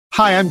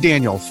Hi, I'm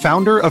Daniel,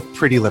 founder of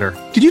Pretty Litter.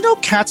 Did you know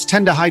cats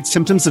tend to hide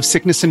symptoms of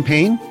sickness and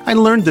pain? I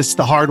learned this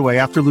the hard way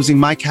after losing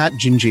my cat,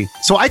 Gingy.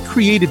 So I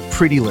created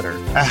Pretty Litter,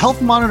 a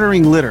health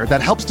monitoring litter that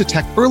helps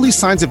detect early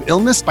signs of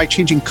illness by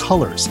changing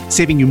colors,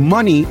 saving you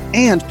money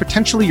and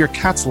potentially your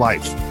cat's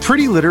life.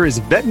 Pretty Litter is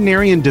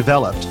veterinarian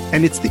developed,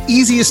 and it's the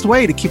easiest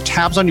way to keep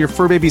tabs on your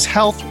fur baby's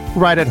health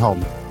right at home.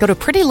 Go to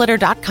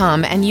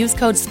prettylitter.com and use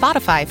code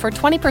SPOTIFY for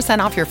 20%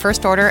 off your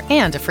first order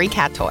and a free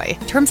cat toy.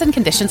 Terms and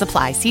conditions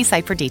apply. See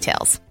site for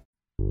details.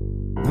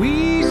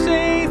 We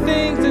say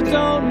things that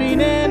don't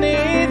mean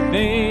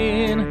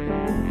anything,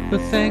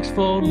 but thanks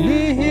for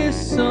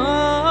listening.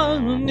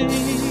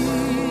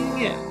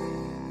 Yeah.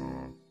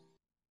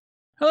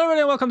 Hello, everybody,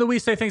 and welcome to We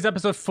Say Things,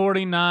 episode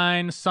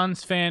 49.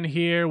 Suns fan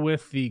here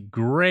with the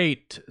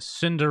great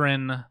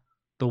Cinderin,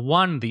 the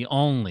one, the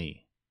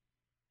only.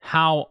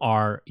 How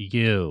are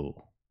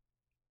you?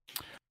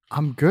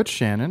 I'm good,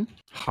 Shannon.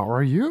 How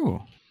are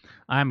you?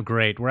 I'm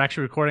great. We're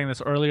actually recording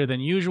this earlier than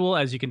usual,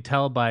 as you can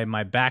tell by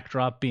my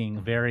backdrop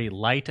being very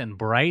light and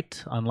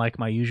bright, unlike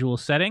my usual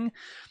setting.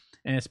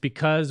 And it's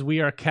because we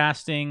are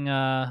casting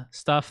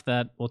stuff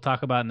that we'll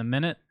talk about in a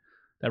minute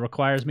that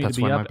requires me to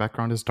be up. That's why my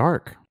background is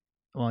dark.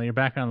 Well, your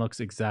background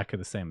looks exactly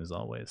the same as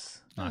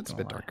always. It's a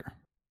bit darker.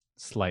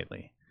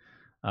 Slightly.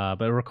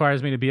 But it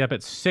requires me to be up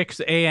at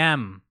 6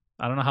 a.m.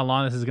 I don't know how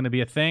long this is going to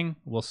be a thing.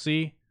 We'll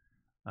see.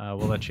 We'll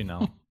let you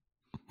know.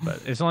 But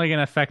it's only going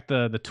to affect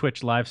the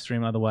Twitch live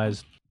stream.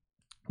 Otherwise,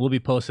 we'll be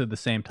posted at the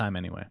same time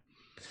anyway.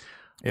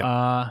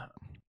 Yeah.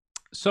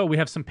 So we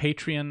have some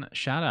Patreon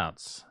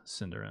shout-outs,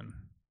 Cinderin.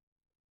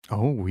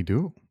 Oh, we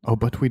do. Oh,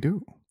 but we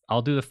do.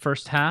 I'll do the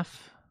first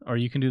half, or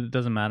you can do it.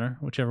 Doesn't matter.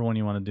 Whichever one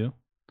you want to do.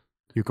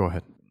 You go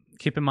ahead.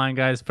 Keep in mind,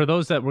 guys, for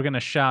those that we're going to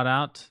shout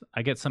out,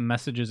 I get some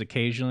messages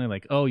occasionally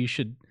like, oh,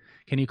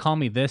 can you call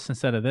me this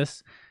instead of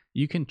this?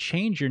 You can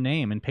change your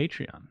name in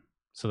Patreon,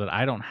 so that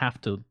I don't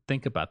have to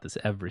think about this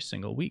every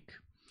single week.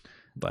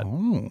 But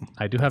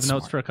I do have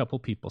notes for a couple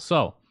people.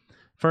 So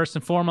first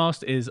and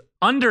foremost is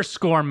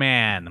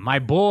 _man, my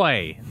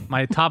boy,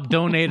 my top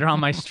donator on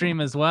my stream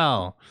as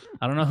well.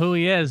 I don't know who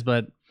he is,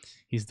 but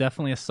he's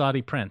definitely a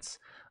Saudi prince.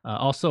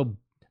 Also,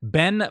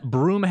 Ben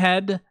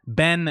Broomhead,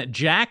 Ben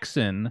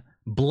Jackson,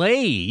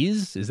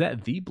 Blaze, is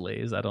that the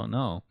Blaze? I don't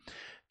know.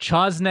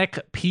 Chosnek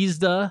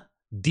Pizda,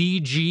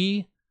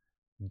 DG,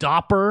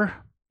 Dopper,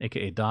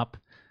 aka Dop,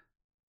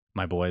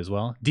 my boy as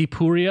well.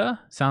 Deepuria,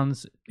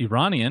 sounds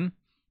Iranian.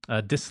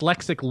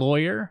 Dyslexic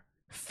Lawyer.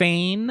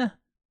 Fane.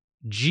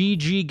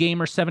 GG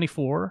Gamer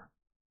 74.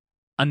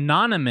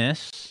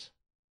 Anonymous.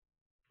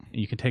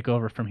 You can take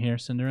over from here,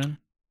 Cinderin.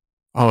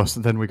 Oh, so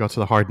then we got to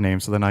the hard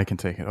name, so then I can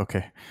take it.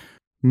 Okay.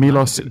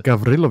 Milos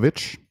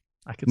Gavrilovic.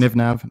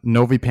 Nivnav.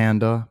 Novi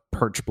Panda.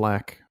 Perch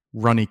Black.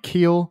 Runny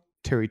Keel.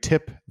 Terry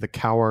Tip. The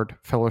Coward.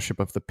 Fellowship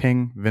of the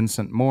Ping.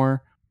 Vincent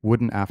Moore.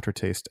 Wooden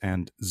Aftertaste,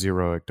 and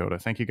Zeroic Dota.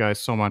 Thank you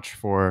guys so much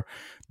for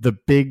the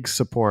big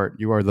support.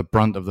 You are the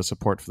brunt of the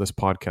support for this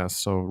podcast,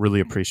 so really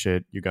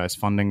appreciate you guys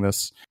funding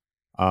this.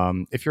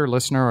 If you're a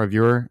listener or a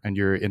viewer and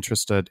you're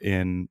interested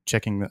in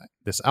checking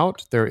this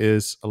out, there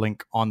is a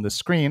link on the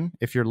screen.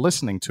 If you're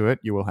listening to it,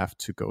 you will have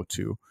to go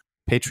to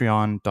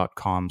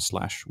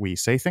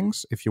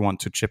patreon.com/WeSayThings if you want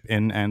to chip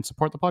in and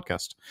support the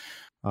podcast.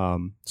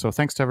 So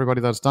thanks to everybody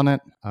that's done it.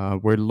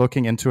 We're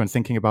looking into and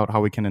thinking about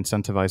how we can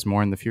incentivize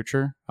more in the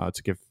future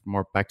to give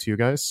more back to you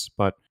guys.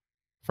 But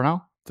for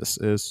now, this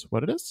is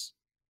what it is.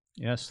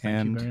 Yes,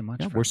 thank you very much.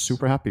 Yeah, we're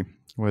super happy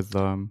with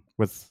all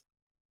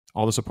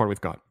the support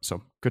we've got.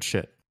 So good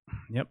shit.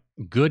 Yep,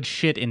 good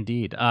shit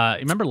indeed.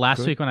 Remember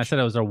last week when I said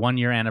it was our 1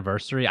 year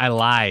anniversary? I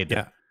lied.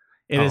 Yeah,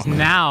 it is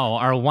now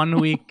our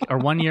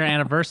 1 year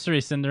anniversary,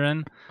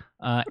 Cinderin.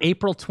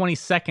 April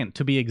 22nd,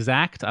 to be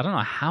exact. I don't know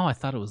how I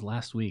thought it was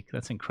last week.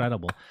 That's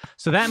incredible.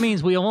 So that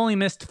means we only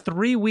missed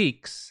 3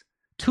 weeks,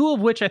 2 of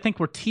which I think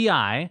were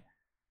TI,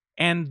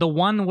 and the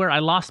one where I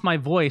lost my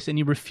voice and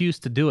you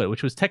refused to do it,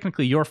 which was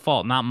technically your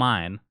fault, not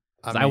mine.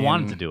 I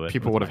wanted to do it.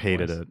 People would have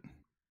hated it.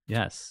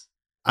 Yes.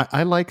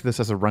 I like this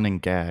as a running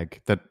gag,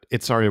 that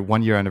it's our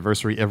 1 year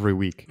anniversary every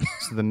week.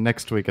 So the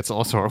next week, it's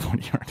also our 1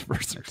 year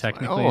anniversary.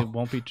 Technically, it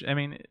won't be. I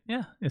mean,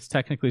 yeah, it's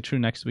technically true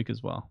next week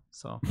as well.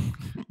 So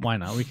why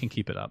not? We can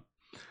keep it up.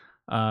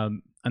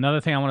 Another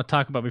thing I want to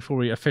talk about before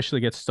we officially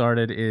get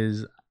started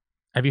is,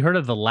 have you heard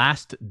of The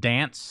Last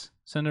Dance,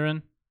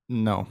 Cinderin?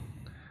 No.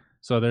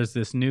 So there's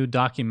this new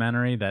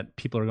documentary that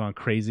people are going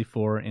crazy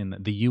for in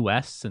the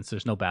U.S. since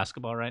there's no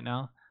basketball right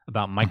now,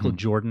 about Michael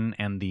Jordan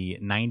and the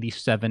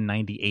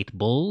 97-98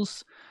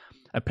 Bulls.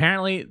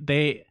 Apparently,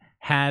 they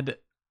had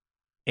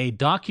a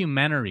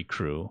documentary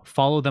crew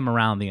follow them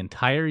around the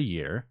entire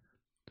year,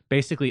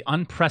 basically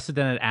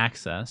unprecedented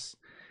access.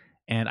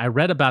 And I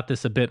read about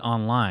this a bit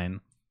online.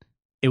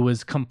 It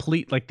was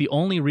complete, like the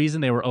only reason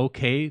they were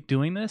okay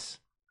doing this,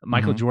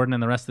 Michael Jordan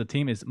and the rest of the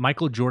team, is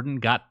Michael Jordan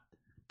got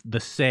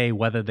the say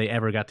whether they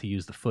ever got to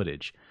use the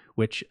footage,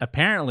 which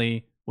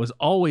apparently was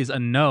always a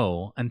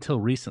no until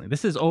recently.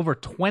 This is over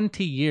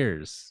 20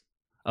 years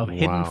of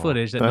hidden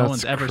footage that no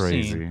one's ever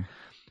seen.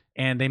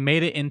 And they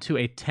made it into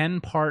a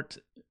 10-part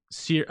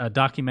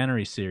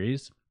documentary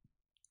series.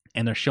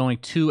 and they're showing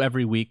 2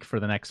 every week for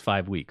the next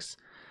 5 weeks.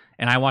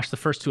 And I watched the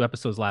first 2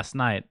 episodes last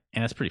night,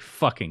 and it's pretty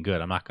fucking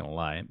good. I'm not going to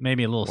lie.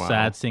 Maybe a little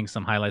sad seeing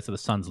some highlights of the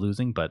Suns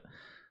losing, but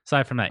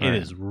aside from that, it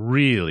is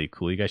really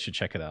cool. You guys should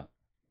check it out.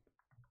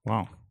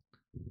 Wow.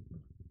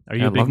 Are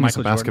you a big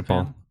Michael Jordan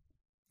basketball fan?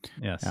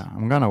 Yes. Yeah,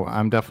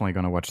 I'm definitely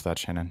gonna watch that,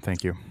 Shannon.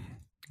 Thank you.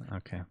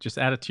 Okay. Just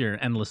add it to your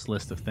endless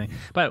list of things.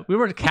 But we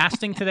were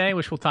casting today,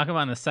 which we'll talk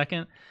about in a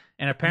second.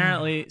 And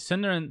apparently,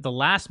 Sundaran, the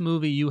last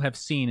movie you have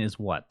seen is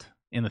what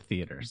in the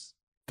theaters?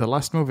 The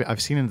last movie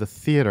I've seen in the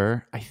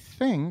theater, I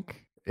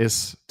think,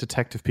 is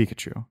Detective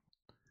Pikachu.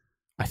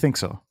 I think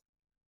so.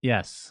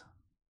 Yes.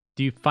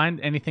 Do you find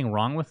anything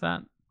wrong with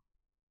that?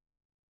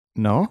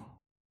 No.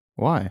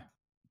 Why?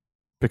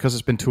 Because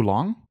it's been too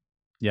long?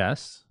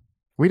 Yes.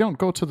 We don't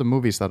go to the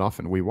movies that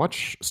often. We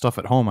watch stuff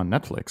at home on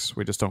Netflix.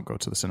 We just don't go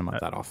to the cinema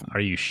that often. Are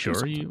you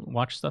sure you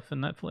watch stuff in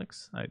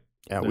Netflix?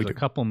 Yeah, there's a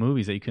couple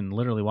movies that you can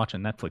literally watch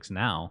on Netflix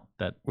now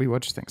that we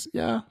watch things.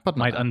 Yeah, but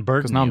might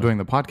unburden because now I'm doing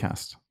the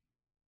podcast.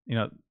 You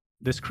know,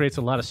 this creates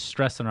a lot of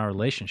stress in our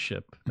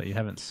relationship that you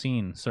haven't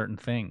seen certain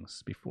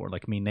things before,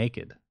 like Me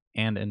Naked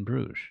and In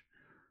Bruges.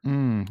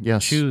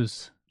 Yes.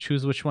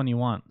 Choose which one you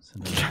want.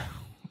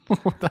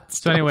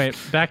 So anyway,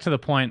 back to the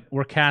point.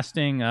 We're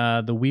casting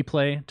the We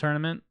Play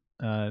tournament.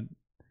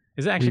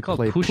 Is it actually called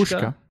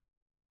Pushka?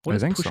 What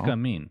does Pushka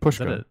mean?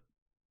 Pushka.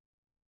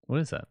 What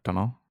is that? Don't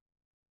know.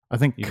 I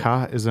think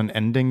ka is an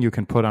ending you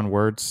can put on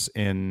words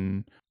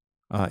in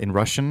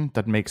Russian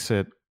that makes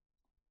it.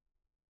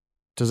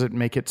 Does it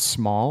make it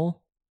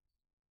small?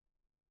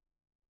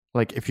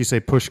 Like if you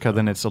say pushka,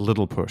 then it's a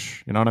little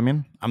push. You know what I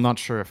mean? I'm not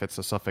sure if it's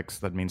a suffix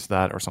that means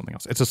that or something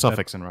else. It's a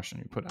suffix in Russian.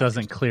 You put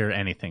doesn't clear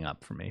anything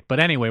up for me. But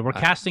anyway, we're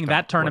casting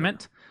that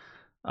tournament.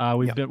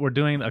 We're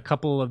doing a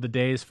couple of the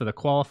days for the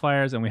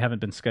qualifiers, and we haven't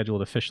been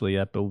scheduled officially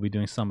yet, but we'll be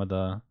doing some of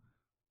the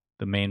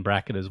main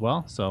bracket as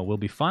well. So it will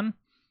be fun.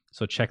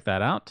 So check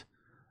that out.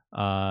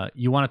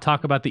 You want to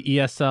talk about the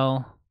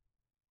ESL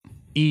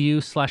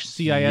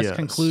EU/CIS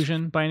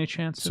conclusion by any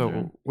chance?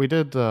 So we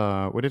did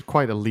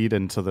quite a lead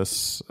into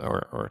this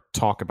or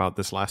talk about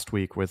this last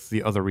week with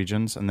the other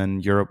regions, and then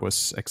Europe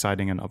was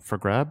exciting and up for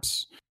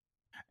grabs.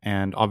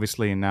 And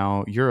obviously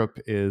now Europe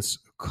is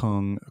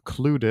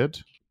concluded.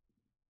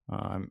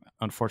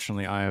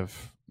 Unfortunately, I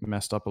have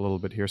messed up a little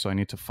bit here, so I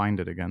need to find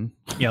it again.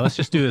 Yeah, let's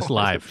just do this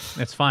live.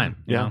 It's fine.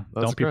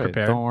 Don't be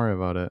prepared. Don't worry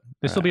about it.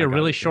 This will be a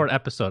really short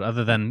episode,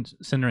 other than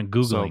Cinder and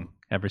Googling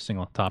every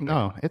single topic.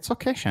 No, it's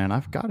okay, Shannon.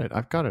 I've got it.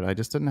 I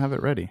just didn't have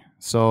it ready.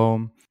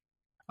 So,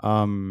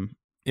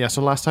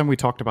 so last time we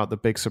talked about the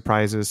big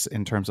surprises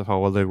in terms of how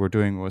well they were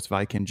doing was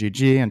Viking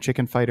GG and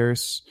Chicken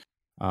Fighters.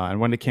 And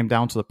when it came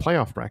down to the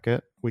playoff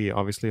bracket, we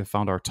obviously have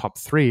found our top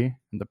 3.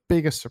 And the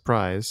biggest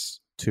surprise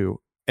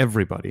to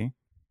everybody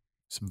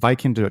is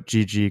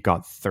Viking.GG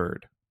got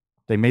 3rd.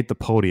 They made the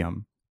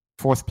podium.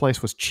 4th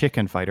place was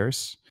Chicken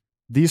Fighters.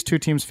 These 2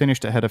 teams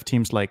finished ahead of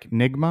teams like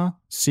Nigma,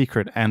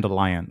 Secret, and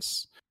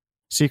Alliance.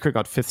 Secret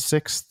got 5th,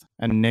 6th,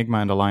 and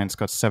Nigma and Alliance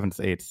got 7th,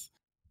 8th.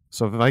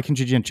 So Viking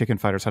GG and Chicken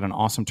Fighters had an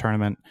awesome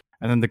tournament.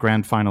 And then the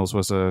grand finals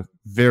was a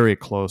very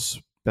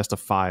close best of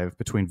 5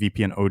 between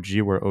VP and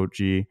OG, where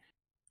OG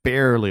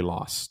barely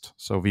lost.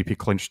 So VP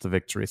clinched the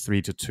victory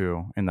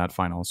 3-2 in that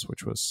finals,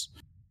 which was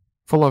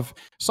full of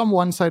some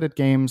one-sided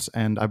games,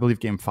 and I believe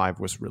game 5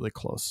 was really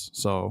close.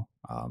 So,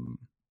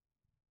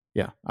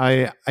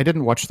 I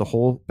didn't watch the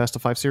whole best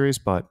of 5 series,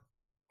 but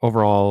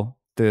overall,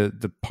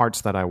 the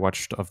parts that I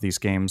watched of these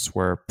games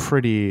were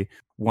pretty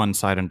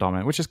one-sided and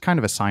dominant, which is kind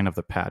of a sign of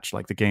the patch.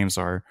 Like the games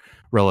are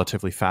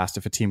relatively fast.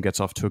 If a team gets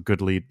off to a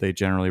good lead, they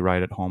generally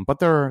ride it home. But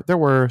there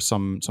were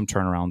some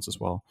turnarounds as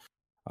well.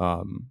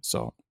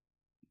 So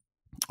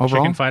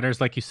overall, Chicken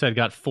Fighters, like you said,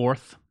 got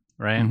 4th,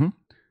 right? Mm-hmm.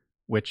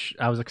 Which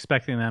I was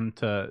expecting them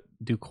to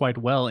do quite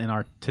well in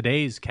our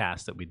today's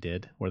cast that we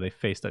did, where they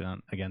faced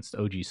against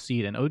OG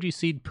Seed, and OG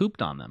Seed pooped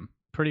on them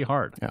pretty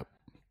hard. Yeah,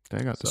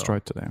 they got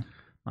destroyed today.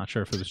 Not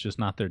sure if it was just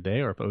not their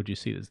day or if OG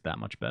Seed is that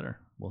much better.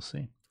 We'll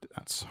see.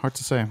 That's hard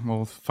to say.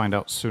 We'll find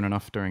out soon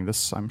enough during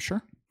this, I'm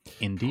sure.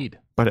 Indeed.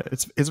 But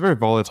it's a very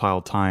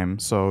volatile time,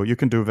 so you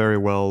can do very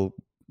well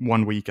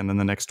one week, and then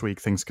the next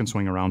week things can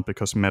swing around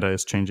because meta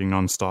is changing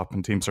nonstop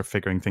and teams are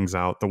figuring things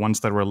out. The ones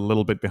that were a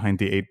little bit behind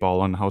the 8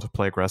 ball on how to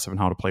play aggressive and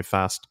how to play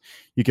fast,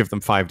 you give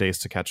them 5 days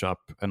to catch up,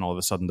 and all of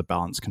a sudden the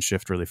balance can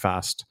shift really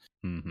fast.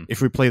 Mm-hmm.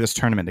 If we play this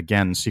tournament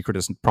again, Secret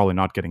is probably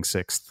not getting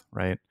 6th,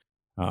 right?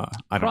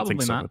 I don't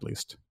think so, at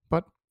least.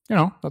 But,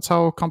 that's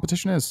how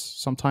competition is.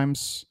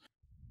 Sometimes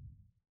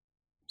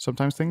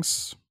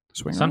things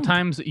swing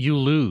Sometimes around. You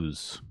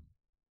lose.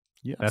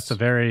 Yes. That's a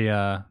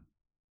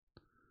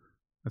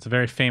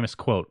very famous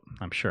quote,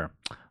 I'm sure.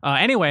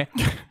 Anyway,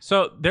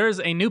 so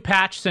there's a new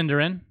patch,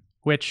 Cinderin,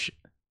 which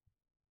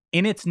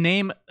in its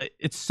name,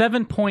 it's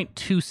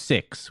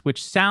 7.26,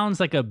 which sounds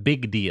like a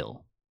big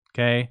deal,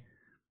 okay?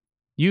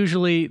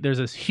 Usually there's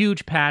this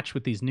huge patch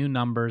with these new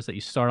numbers that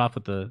you start off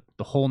with the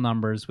whole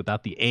numbers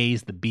without the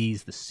A's, the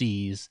B's, the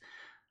C's.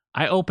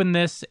 I open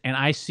this and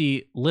I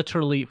see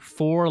literally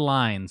 4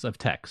 lines of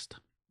text,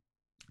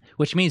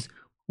 which means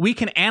we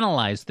can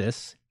analyze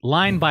this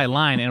line by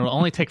line, and it'll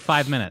only take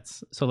 5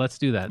 minutes. So let's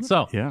do that.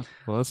 So yeah,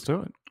 well, let's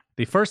do it.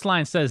 The first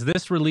line says,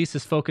 this release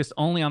is focused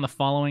only on the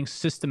following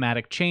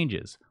systematic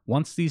changes.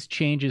 Once these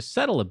changes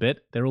settle a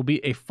bit, there will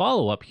be a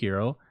follow-up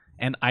hero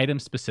and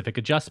item-specific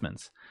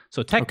adjustments.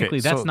 So technically,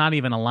 that's not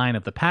even a line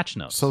of the patch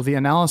notes. So the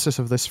analysis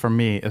of this for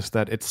me is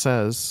that it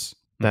says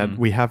that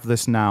we have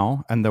this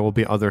now, and there will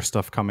be other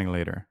stuff coming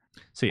later.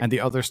 And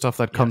the other stuff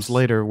that comes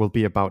later will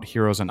be about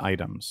heroes and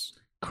items.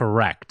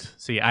 Correct.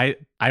 See, I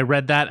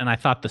read that and I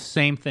thought the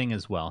same thing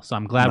as well. So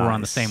I'm glad we're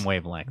on the same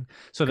wavelength.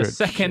 So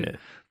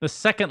the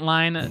second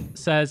line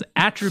says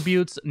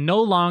attributes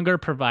no longer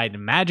provide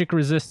magic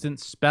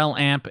resistance, spell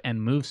amp,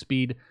 and move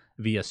speed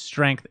via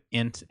strength,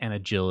 int, and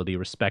agility,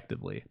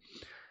 respectively.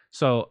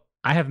 So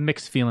I have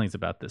mixed feelings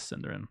about this,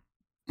 Synderen.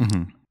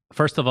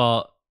 First of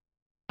all,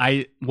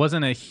 I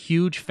wasn't a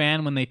huge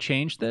fan when they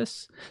changed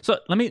this. So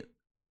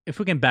if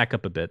we can back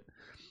up a bit.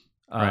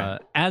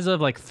 As of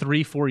like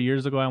 3-4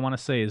 years ago, I want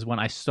to say, is when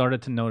I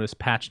started to notice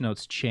patch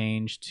notes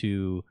change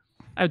to,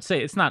 I would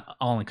say it's not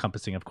all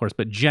encompassing, of course,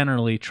 but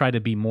generally try to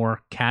be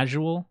more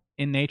casual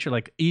in nature,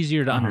 like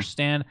easier to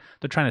understand.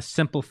 They're trying to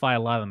simplify a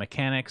lot of the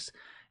mechanics.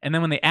 And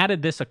then when they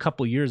added this a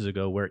couple years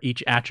ago, where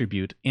each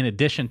attribute, in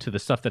addition to the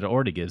stuff that it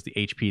already gives, the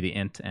HP, the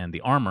int, and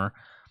the armor,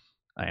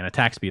 and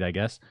attack speed, I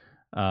guess,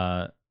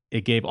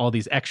 it gave all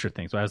these extra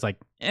things. So I was like,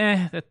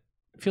 that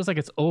feels like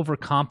it's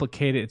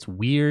overcomplicated. It's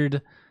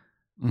weird.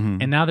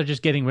 And now they're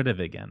just getting rid of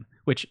it again,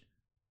 which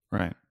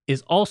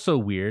is also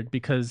weird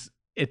because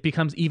it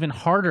becomes even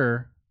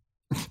harder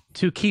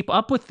to keep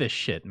up with this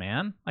shit,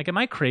 man. Like, am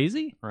I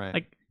crazy?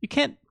 Like, you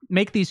can't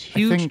make these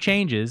huge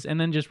changes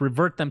and then just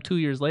revert them 2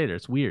 years later.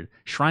 It's weird.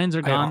 Shrines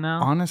are gone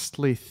now. I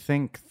honestly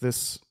think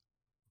this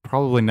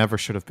probably never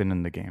should have been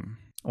in the game.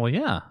 Well,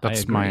 yeah.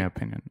 That's my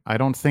opinion. I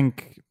don't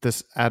think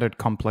this added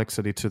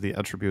complexity to the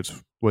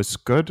attributes was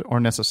good or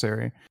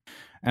necessary.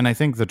 And I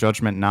think the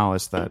judgment now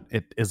is that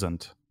it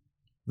isn't.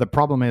 The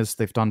problem is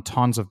they've done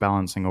tons of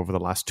balancing over the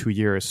last 2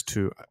 years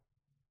to,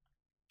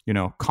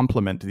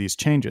 complement these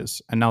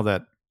changes. And now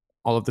that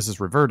all of this is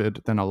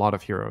reverted, then a lot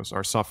of heroes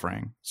are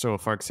suffering. So,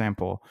 for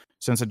example,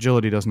 since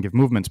agility doesn't give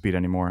movement speed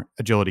anymore,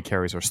 agility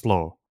carries are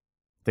slow.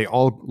 They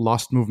all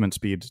lost movement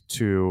speed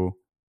to,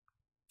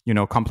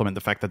 complement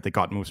the fact that they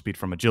got move speed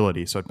from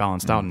agility. So it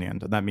balanced out in the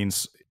end. And that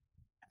means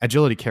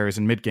agility carries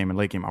in mid-game and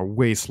late-game are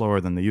way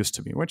slower than they used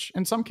to be, which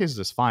in some cases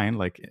is fine.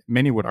 Like,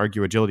 many would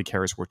argue agility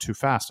carries were too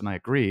fast, and I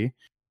agree.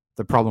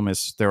 The problem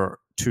is they're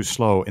too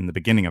slow in the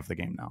beginning of the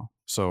game now.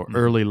 So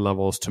early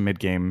levels to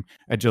mid-game,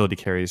 agility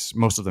carries,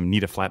 most of them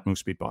need a flat move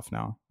speed buff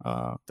now.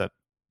 That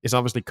is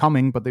obviously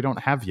coming, but they don't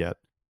have yet.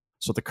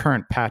 So the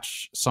current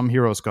patch, some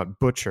heroes got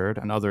butchered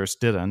and others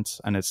didn't,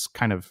 and it's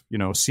kind of,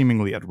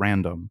 seemingly at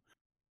random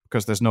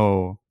because there's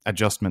no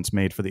adjustments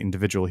made for the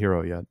individual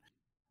hero yet.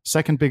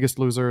 Second biggest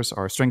losers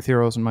are strength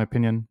heroes, in my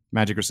opinion.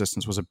 Magic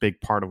resistance was a big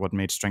part of what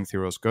made strength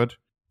heroes good.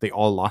 They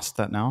all lost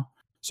that now.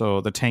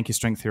 So the tanky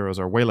strength heroes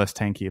are way less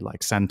tanky,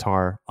 like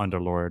Centaur,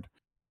 Underlord,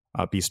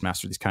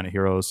 Beastmaster, these kind of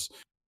heroes.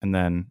 And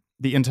then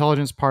the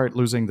intelligence part,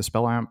 losing the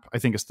spell amp, I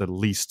think is the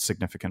least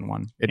significant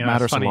one. It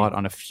matters a lot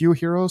on a few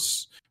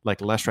heroes, like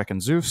Leshrac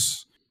and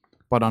Zeus,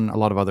 but on a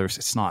lot of others,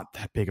 it's not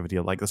that big of a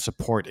deal. Like the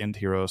support int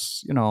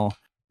heroes,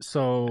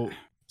 So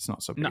it's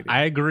not so big. No,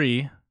 I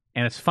agree.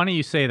 And it's funny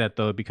you say that,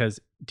 though, because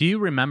do you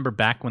remember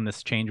back when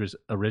this change was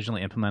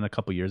originally implemented a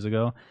couple years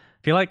ago?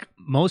 I feel like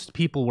most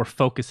people were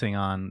focusing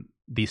on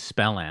the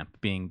spell amp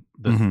being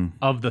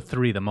of the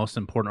three, the most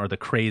important or the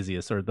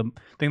craziest or the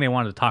thing they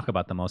wanted to talk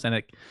about the most. And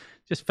it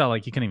just felt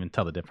like you couldn't even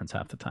tell the difference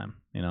half the time,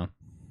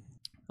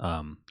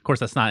 Of course,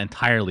 that's not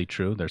entirely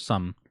true. There's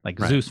some, like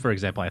Zeus, for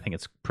example, I think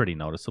it's pretty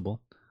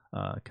noticeable,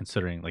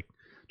 considering like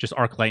just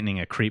Arc Lightning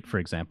a creep, for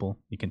example.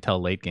 You can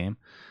tell late game.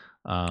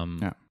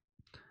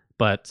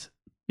 But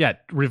yeah,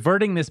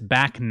 reverting this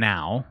back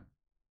now,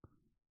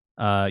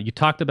 you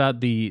talked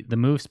about the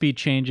move speed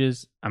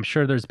changes. I'm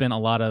sure there's been a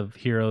lot of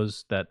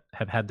heroes that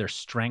have had their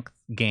strength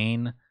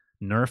gain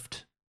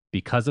nerfed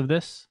because of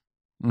this,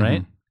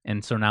 right?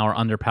 And so now are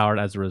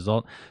underpowered as a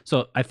result.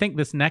 So I think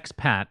this next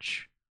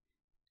patch,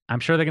 I'm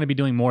sure they're going to be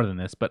doing more than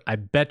this, but I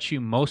bet you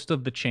most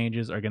of the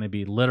changes are going to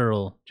be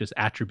literal just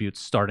attributes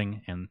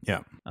starting and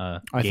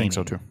I think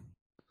so too.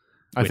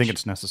 I think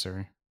it's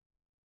necessary.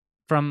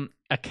 From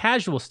a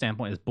casual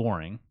standpoint, is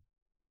boring,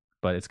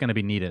 but it's going to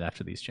be needed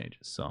after these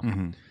changes. So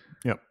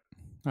Yep,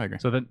 I agree.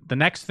 So the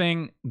next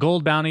thing,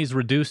 gold bounties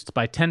reduced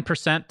by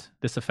 10%.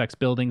 This affects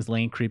buildings,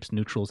 lane creeps,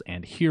 neutrals,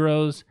 and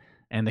heroes.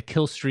 And the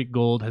kill streak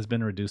gold has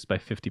been reduced by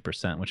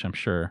 50%, which I'm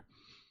sure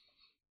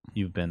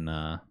you've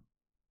been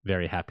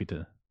very happy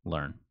to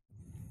learn.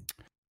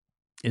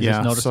 Is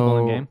this noticeable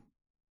in game?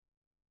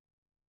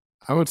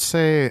 I would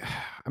say,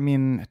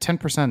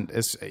 10%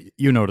 is,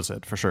 you notice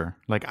it for sure.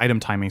 Like,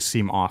 item timings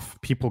seem off.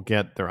 People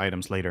get their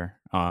items later.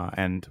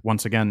 And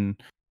once again,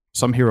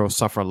 some heroes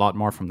suffer a lot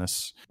more from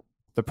this.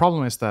 The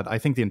problem is that I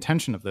think the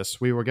intention of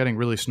this, we were getting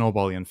really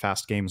snowbally and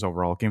fast games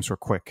overall. Games were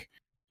quick.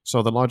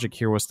 So the logic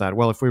here was that,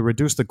 well, if we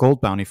reduce the gold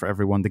bounty for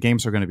everyone, the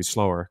games are going to be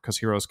slower because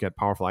heroes get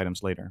powerful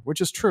items later, which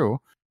is true.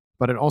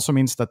 but it also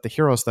means that the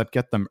heroes that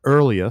get them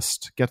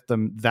earliest get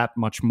them that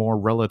much more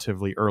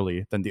relatively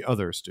early than the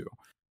others do.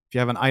 If you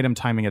have an item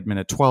timing at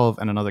minute 12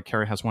 and another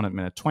carry has one at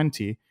minute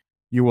 20,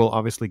 you will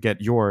obviously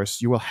get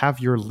yours. You will have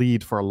your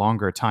lead for a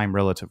longer time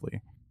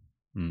relatively,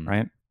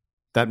 right?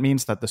 That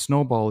means that the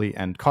snowbally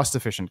and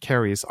cost-efficient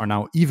carries are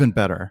now even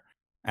better,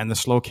 and the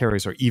slow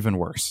carries are even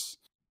worse.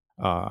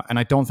 And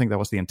I don't think that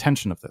was the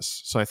intention of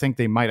this. So I think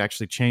they might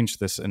actually change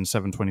this in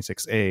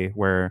 726A,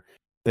 where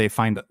they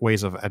find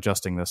ways of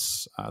adjusting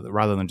this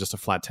rather than just a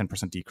flat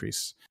 10%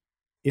 decrease.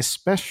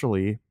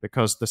 Especially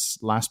because this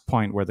last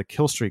point where the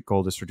kill streak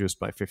gold is reduced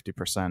by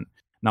 50%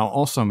 now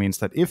also means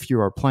that if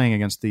you are playing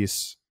against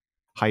these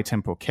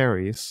high-tempo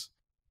carries,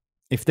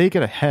 if they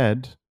get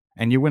ahead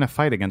and you win a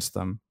fight against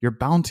them, your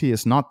bounty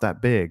is not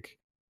that big.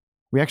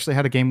 We actually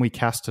had a game we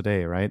cast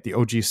today, right? The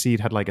OG Seed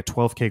had like a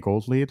 12k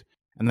gold lead,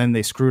 and then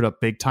they screwed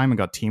up big time and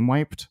got team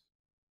wiped,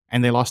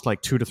 and they lost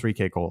like 2 to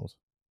 3k gold.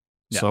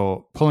 Yeah.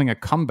 So pulling a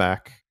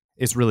comeback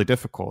is really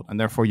difficult, and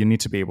therefore you need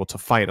to be able to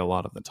fight a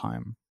lot of the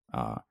time.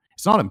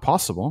 It's not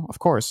impossible, of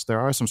course. There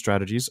are some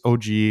strategies.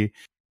 OG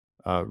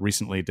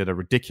recently did a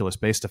ridiculous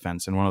base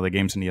defense in one of the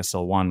games in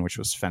ESL 1, which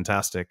was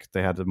fantastic.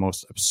 They had the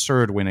most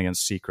absurd win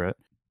against Secret.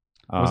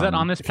 Was that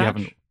on this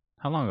patch?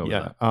 How long ago was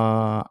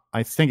that?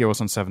 I think it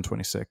was on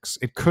 726.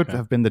 It could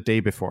have been the day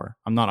before.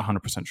 I'm not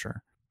 100%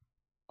 sure.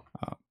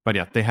 But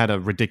yeah, they had a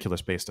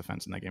ridiculous base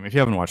defense in that game. If you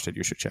haven't watched it,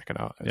 you should check it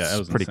out.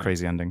 It's a pretty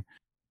crazy ending.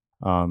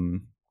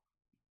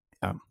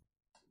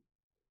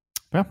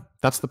 Yeah,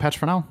 that's the patch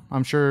for now.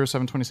 I'm sure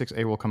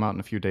 726A will come out in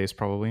a few days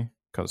probably,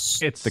 because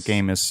the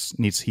game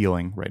needs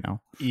healing right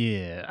now.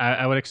 Yeah,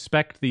 I would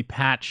expect the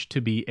patch to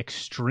be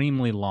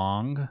extremely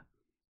long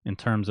in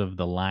terms of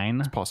the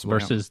line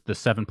versus the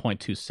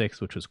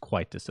 7.26, which was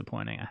quite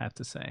disappointing, I have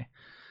to say.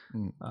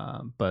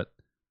 But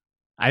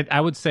I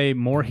would say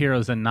more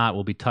heroes than not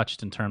will be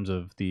touched in terms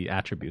of the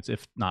attributes,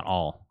 if not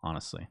all,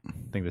 honestly. I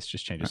think this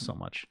just changes so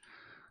much.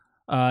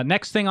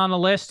 Next thing on the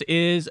list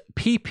is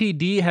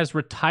PPD has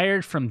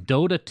retired from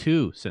Dota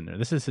 2, Cinder.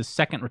 This is his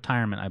second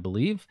retirement, I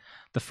believe.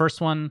 The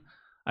first one,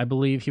 I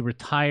believe he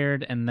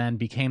retired and then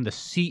became the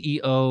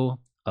CEO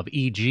of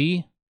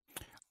EG.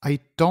 I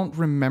don't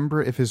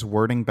remember if his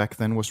wording back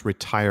then was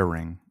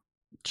retiring.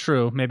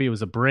 True. Maybe it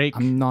was a break.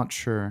 I'm not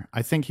sure.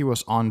 I think he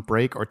was on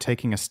break or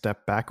taking a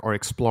step back or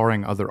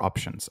exploring other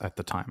options at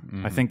the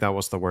time. I think that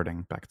was the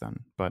wording back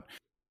then. But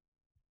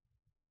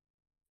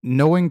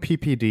knowing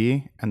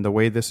PPD and the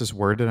way this is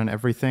worded and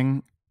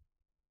everything,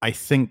 I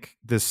think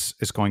this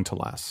is going to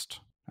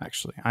last,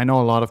 actually. I know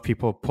a lot of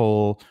people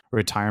pull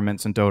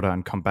retirements in Dota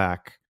and come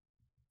back.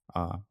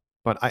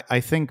 But I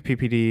think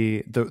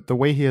PPD, the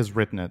way he has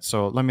written it,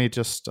 so let me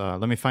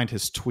find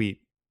his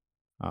tweet,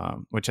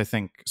 which I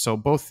think, so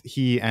both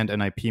he and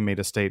NIP made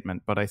a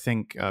statement, but I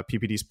think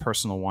PPD's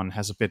personal one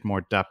has a bit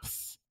more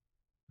depth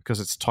because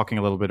it's talking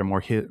a little bit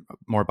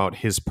more about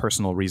his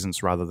personal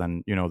reasons rather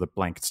than, the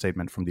blanket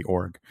statement from the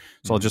org.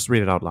 So I'll just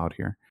read it out loud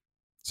here.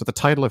 So the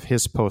title of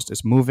his post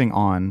is Moving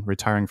On,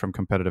 Retiring from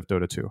Competitive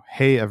Dota 2.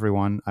 Hey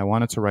everyone, I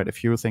wanted to write a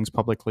few things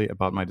publicly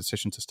about my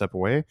decision to step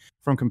away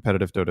from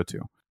competitive Dota 2.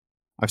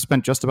 I've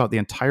spent just about the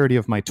entirety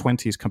of my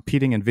 20s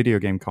competing in video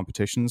game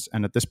competitions,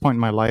 and at this point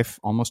in my life,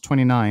 almost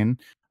 29,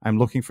 I'm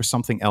looking for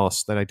something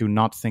else that I do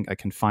not think I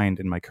can find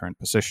in my current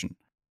position.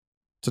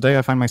 Today,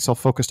 I find myself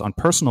focused on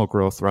personal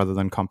growth rather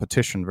than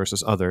competition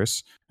versus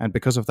others, and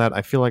because of that,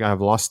 I feel like I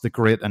have lost the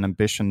grit and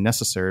ambition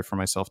necessary for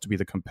myself to be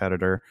the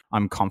competitor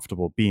I'm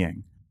comfortable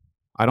being.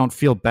 I don't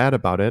feel bad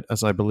about it,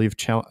 as I believe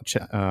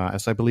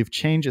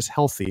change is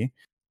healthy,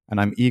 and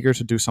I'm eager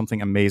to do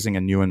something amazing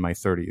and new in my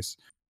 30s.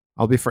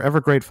 I'll be forever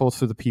grateful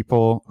to the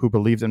people who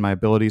believed in my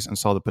abilities and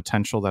saw the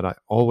potential that I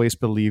always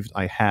believed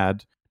I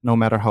had, no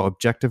matter how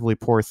objectively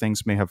poor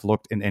things may have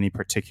looked in any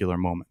particular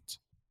moment.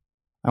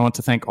 I want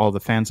to thank all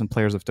the fans and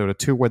players of Dota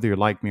 2, whether you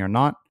like me or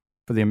not,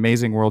 for the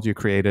amazing world you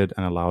created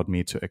and allowed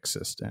me to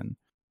exist in.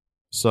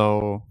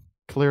 So,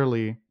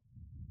 clearly,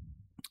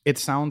 it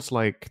sounds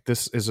like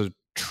this is a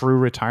true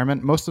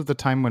retirement. Most of the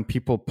time when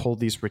people pull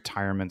these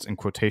retirements in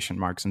quotation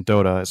marks in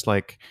Dota, it's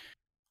like,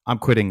 I'm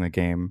quitting the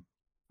game.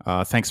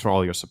 Thanks for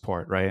all your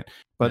support, right?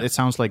 But it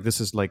sounds like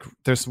this is like,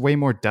 there's way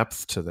more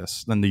depth to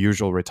this than the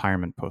usual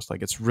retirement post.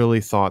 Like, it's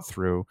really thought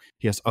through.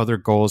 He has other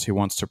goals he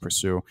wants to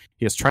pursue.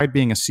 He has tried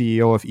being a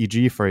CEO of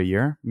EG for a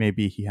year.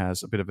 Maybe he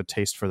has a bit of a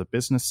taste for the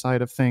business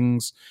side of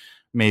things.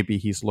 Maybe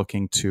he's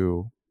looking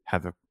to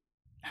have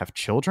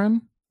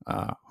children.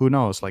 Who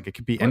knows? Like, it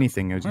could be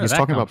anything. He's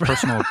talking about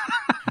personal.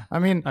 I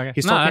mean,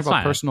 he's talking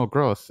about personal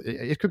growth.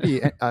 It could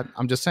be.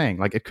 I'm just saying,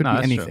 like, it could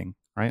be anything. True.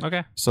 Right.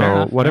 Okay.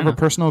 So whatever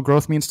personal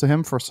growth means to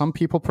him, for some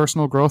people,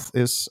 personal growth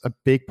is a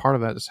big part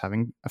of that is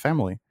having a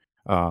family.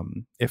 I've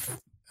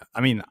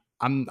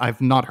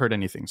not heard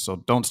anything,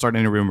 so don't start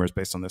any rumors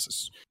based on this.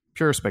 It's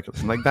pure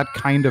speculation, like that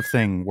kind of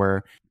thing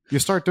where you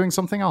start doing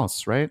something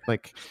else, right?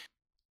 Like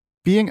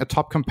being a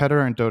top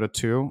competitor in Dota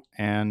 2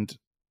 and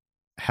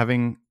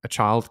having a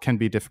child can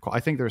be difficult.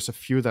 I think there's a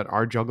few that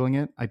are juggling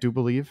it. I do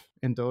believe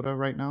in Dota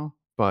right now,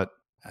 but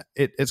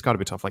it's got to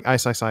be tough. Like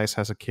Ice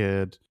has a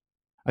kid.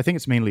 I think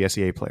it's mainly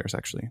SEA players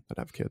actually that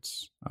have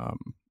kids.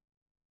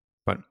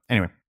 But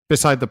anyway,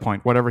 beside the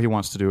point. Whatever he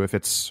wants to do, if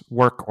it's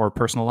work or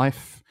personal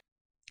life.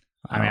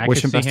 I wish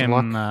could him see best of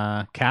him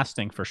luck.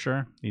 casting for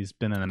sure. He's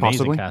been an amazing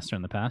Possibly. caster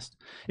in the past.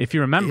 If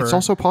you remember, It's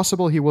also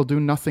possible he will do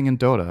nothing in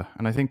Dota,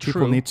 and I think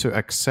people True. need to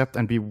accept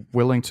and be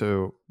willing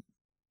to,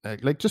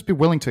 just be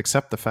willing to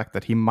accept the fact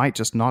that he might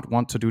just not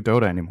want to do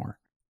Dota anymore.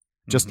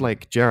 Just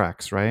like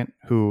Jerax, right?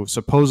 Who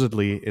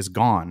supposedly is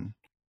gone.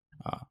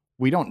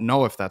 We don't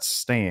know if that's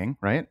staying,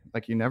 right?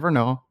 Like, you never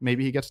know.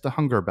 Maybe he gets the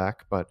hunger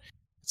back, but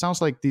it sounds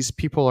like these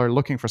people are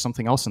looking for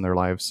something else in their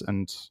lives,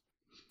 and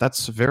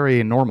that's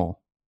very normal.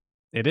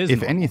 it is. If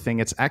normal. anything,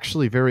 it's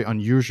actually very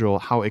unusual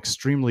how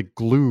extremely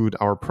glued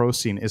our pro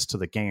scene is to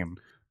the game.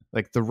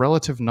 Like, the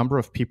relative number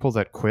of people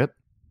that quit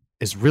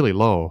is really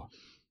low,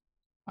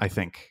 I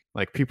think.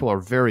 Like, people are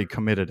very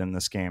committed in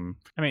this game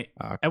I mean,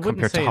 I wouldn't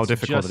compared say to how it's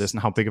difficult it just- is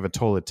and how big of a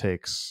toll it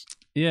takes.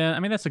 Yeah, I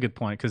mean that's a good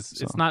point because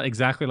it's So- not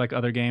exactly like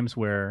other games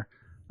where,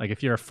 like,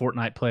 if you're a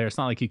Fortnite player, it's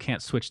not like you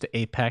can't switch to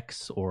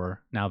Apex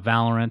or now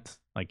Valorant.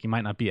 Like, you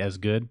might not be as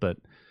good, but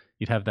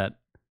you'd have that.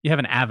 You have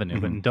an avenue.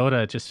 But in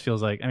Dota, it just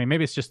feels like. I mean,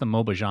 maybe it's just the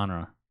MOBA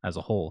genre as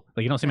a whole.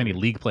 Like, you don't see many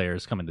League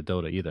players come into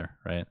Dota either,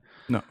 right?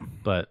 No.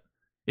 But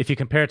if you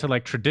compare it to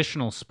like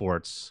traditional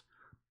sports,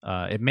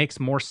 it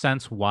makes more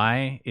sense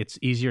why it's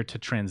easier to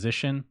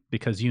transition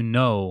because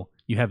you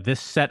have this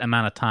set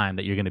amount of time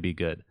that you're going to be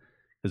good.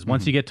 Because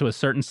once you get to a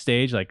certain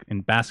stage, like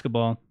in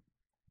basketball,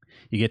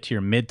 you get to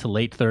your mid to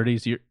late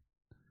 30s, your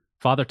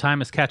father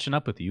time is catching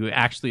up with you. You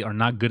actually are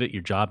not good at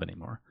your job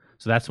anymore.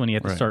 So that's when you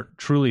have to Right. start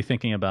truly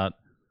thinking about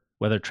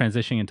whether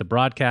transitioning into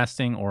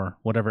broadcasting or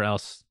whatever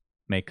else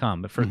may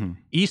come. But for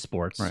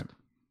esports, Right.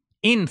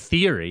 in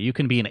theory, you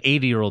can be an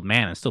 80-year-old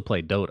man and still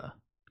play Dota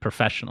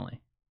professionally.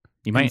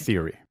 You might, In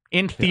theory.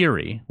 in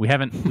theory, we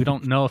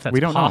don't know if that's We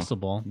don't know.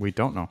 possible, We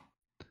don't know.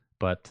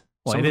 but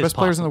well, Some it of the is best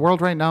players in the possible.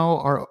 world right now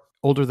are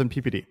older than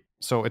PPD.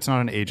 So it's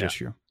not an age Yeah.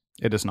 issue.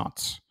 It is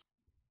not.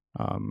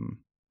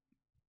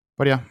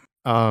 But yeah,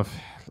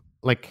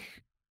 like,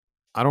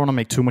 I don't want to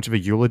make too much of a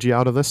eulogy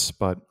out of this,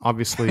 but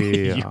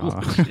obviously,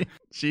 Eulogy.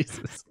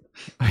 Jesus.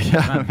 yeah,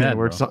 Not I mean, bad,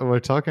 we're bro. we're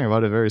talking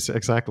about it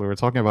exactly. We're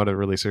talking about it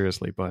really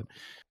seriously, but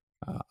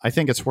I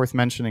think it's worth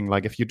mentioning.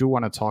 Like, if you do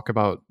want to talk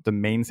about the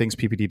main things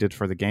PPD did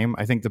for the game,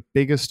 I think the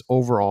biggest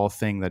overall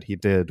thing that he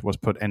did was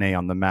put NA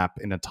on the map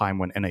in a time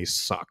when NA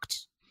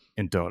sucked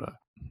in Dota.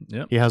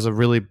 Yep.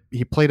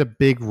 He played a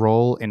big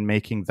role in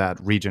making that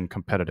region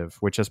competitive,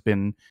 which has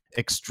been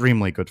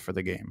extremely good for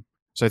the game.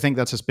 So I think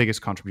that's his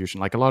biggest contribution.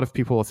 Like, a lot of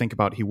people will think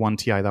about he won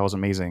TI, that was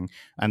amazing,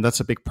 and that's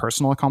a big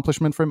personal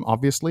accomplishment for him,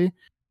 obviously.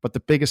 But the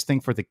biggest thing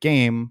for the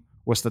game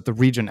was that the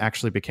region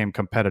actually became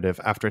competitive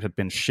after it had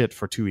been shit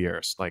for 2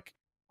 years. Like,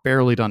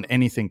 barely done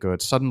anything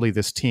good. Suddenly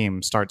this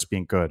team starts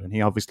being good, and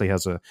he obviously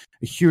has a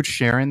huge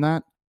share in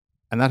that.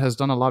 And that has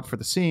done a lot for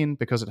the scene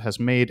because it has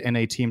made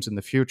NA teams in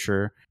the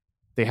future.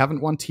 They haven't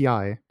won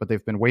TI, but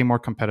they've been way more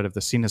competitive. The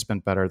scene has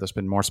been better. There's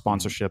been more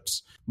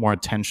sponsorships, more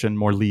attention,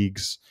 more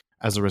leagues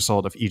as a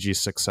result of EG's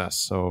success.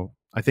 So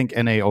I think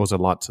NA owes a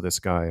lot to this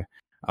guy.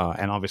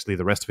 And obviously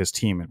the rest of his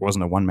team, it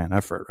wasn't a one-man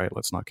effort, right?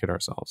 Let's not kid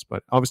ourselves.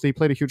 But obviously he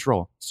played a huge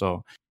role.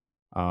 So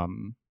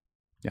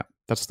yeah,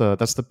 that's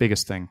the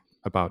biggest thing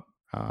about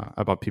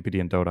PPD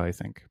and Dota, I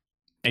think.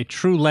 A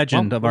true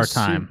legend Well, of our we'll see.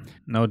 time,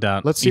 no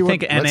doubt. Let's see You what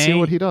think let's see NA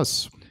what he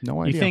does.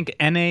 No idea. You think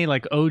NA,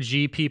 like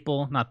OG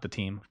people, not the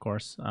team, of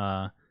course.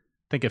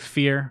 Think of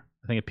Fear.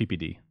 I think of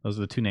PPD. Those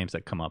are the two names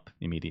that come up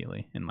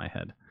immediately in my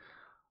head.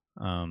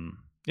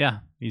 Yeah,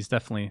 he's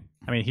definitely.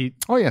 I mean, he.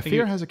 Oh yeah, I think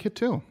Fear has a kid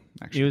too.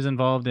 He Actually, was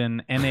involved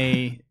in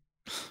NACL,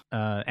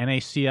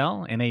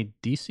 NADCL,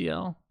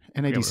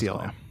 NADCL.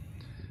 called.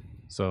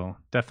 So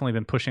definitely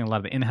been pushing a lot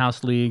of the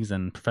in-house leagues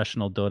and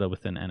professional Dota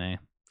within NA.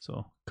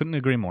 So couldn't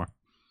agree more.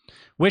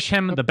 Wish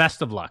him the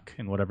best of luck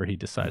in whatever he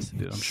decides to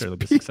do. I'm sure he'll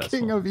be successful.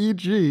 Speaking of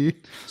EG,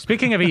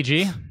 Speaking of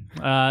EG,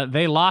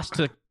 they lost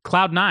to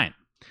Cloud9.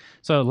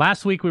 So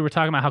last week we were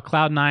talking about how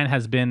Cloud9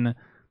 has been,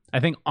 I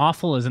think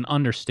awful is an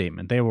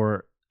understatement. They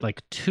were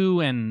like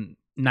 2-19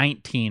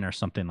 or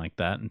something like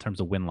that in terms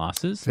of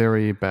win-losses.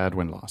 very bad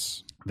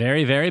win-loss.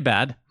 Very, very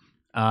bad.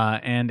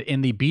 And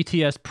in the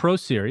BTS Pro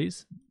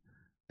Series,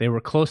 they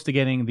were close to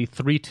getting the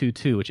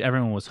 3-2-2, which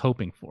everyone was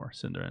hoping for,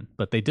 Synderin.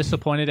 But they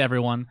disappointed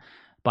everyone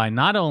by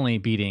not only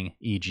beating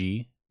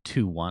EG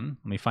 2-1.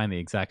 Let me find the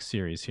exact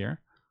series here.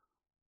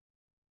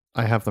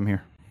 I have them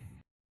here.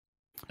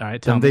 All right,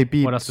 tell Then me, they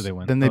beat. what else did they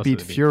win? Then they What else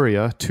beat did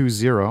Furia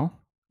 2-0,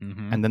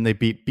 Mhm. and then they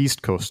beat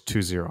Beast Coast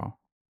 2-0.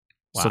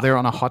 So Wow. they're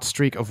on a hot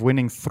streak of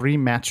winning 3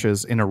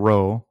 matches in a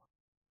row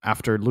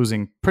after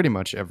losing pretty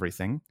much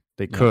everything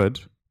they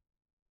could.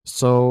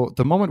 So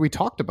the moment we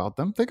talked about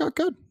them, they got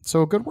good.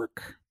 So good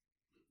work.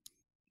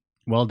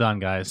 Well done,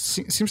 guys.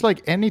 Seems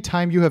like any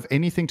time you have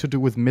anything to do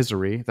with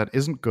Misery that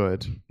isn't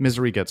good,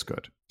 Misery gets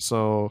good.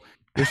 So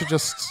you should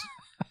just,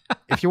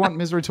 if you want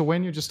Misery to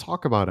win, you just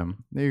talk about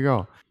him. There you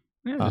go.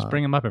 Yeah, just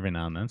bring them up every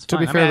now and then. It's To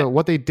be fine. fair, I mean, though,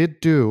 what they did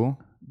do,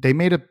 they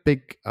made a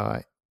big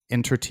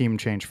inter-team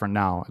change for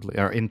now,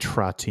 or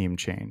intra-team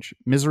change.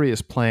 Misery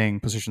is playing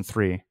position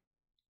 3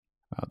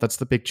 That's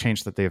the big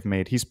change that they've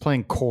made. He's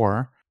playing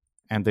core,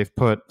 and they've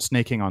put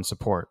snaking on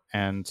support.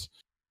 And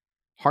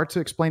hard to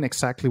explain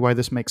exactly why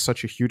this makes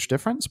such a huge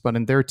difference, but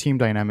in their team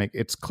dynamic,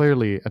 it's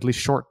clearly, at least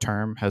short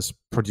term, has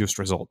produced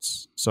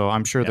results. So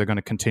I'm sure they're going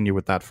to continue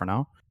with that for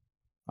now.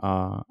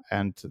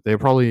 And they're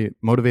probably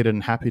motivated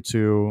and happy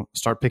to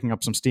start picking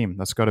up some steam.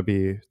 It's got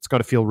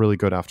to feel really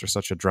good after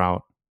such a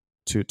drought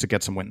to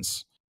get some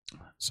wins.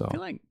 So I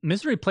feel like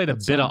Misery played a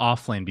bit of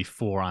offlane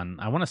before on,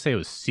 I want to say it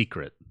was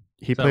Secret.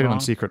 He played it on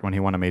Secret when he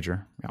won a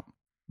major. Yeah.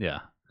 Yeah.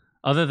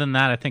 Other than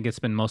that, I think it's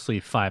been mostly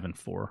 5 and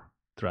 4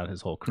 throughout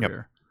his whole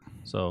career. Yep.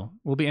 So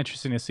will be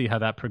interesting to see how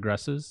that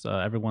progresses.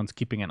 Everyone's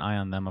keeping an eye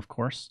on them, of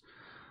course.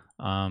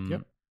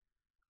 Yep.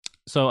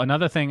 So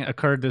another thing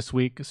occurred this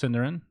week,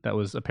 Synderen, that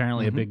was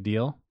apparently a big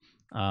deal.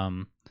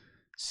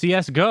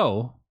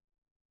 CSGO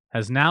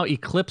has now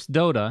eclipsed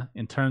Dota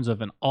in terms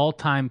of an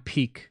all-time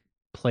peak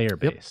player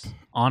base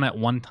on at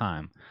one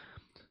time.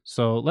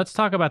 So let's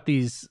talk about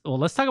these. Well,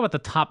 let's talk about the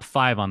top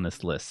 5 on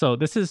this list. So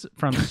this is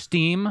from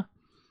Steam,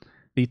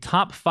 the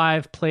top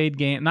 5 played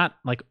game, not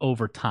like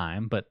over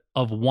time, but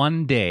of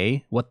one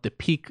day, what the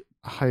peak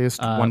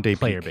highest one day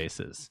player peak base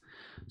is.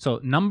 So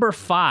number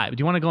 5,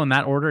 do you want to go in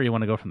that order or you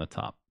want to go from the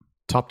top?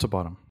 Top to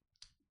bottom.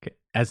 Okay,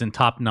 as in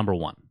top number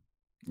 1.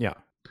 Yeah.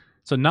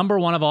 So number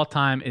 1 of all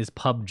time is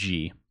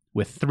PUBG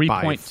with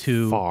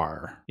 3.2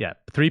 far. Yeah,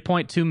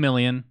 3.2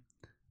 million,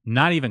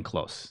 not even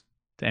close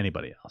to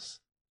anybody else.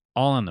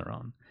 All on their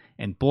own.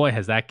 And boy,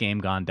 has that game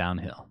gone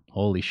downhill.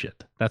 Holy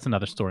shit. That's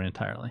another story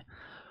entirely.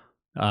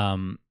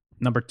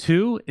 Number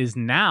 2 is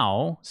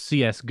now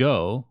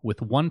CSGO with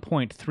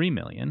 1.3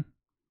 million.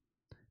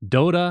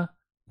 Dota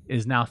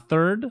is now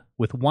third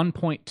with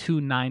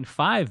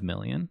 1.295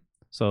 million.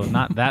 So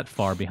not that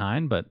far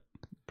behind, but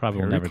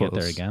probably will never get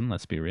there again.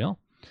 Let's be real.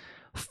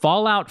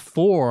 Fallout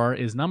 4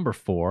 is number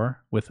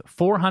 4 with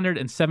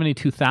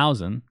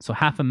 472,000. So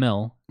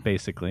 500,000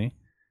 basically,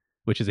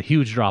 which is a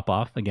huge drop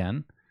off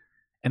again.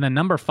 And then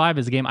number 5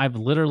 is a game I've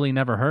literally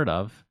never heard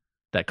of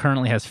that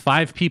currently has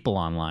 5 people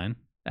online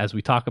as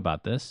we talk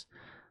about this,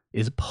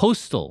 is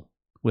Postal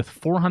with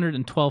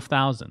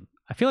 412,000.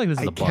 I feel like this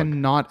is a bug. I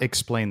cannot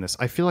explain this.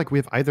 I feel like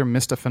we've either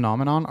missed a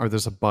phenomenon or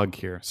there's a bug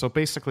here. So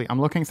basically, I'm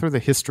looking through the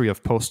history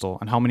of Postal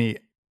and how many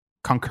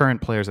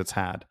concurrent players it's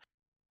had.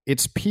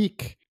 Its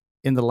peak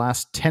in the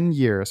last 10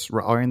 years,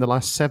 or in the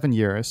last 7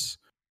 years,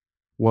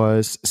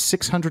 was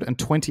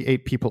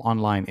 628 people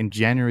online in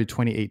January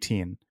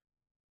 2018.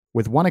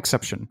 With one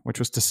exception, which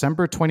was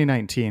December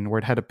 2019, where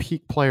it had a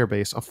peak player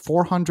base of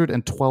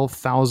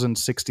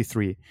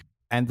 412,063.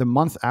 And the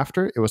month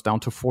after, it was down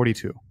to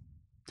 42.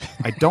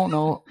 I don't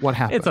know what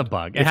happened. It's a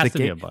bug. It has to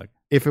be a bug.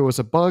 If it was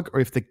a bug,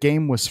 or if the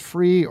game was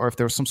free, or if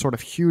there was some sort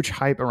of huge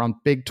hype around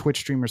big Twitch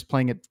streamers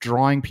playing it,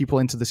 drawing people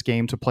into this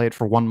game to play it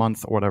for 1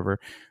 month or whatever.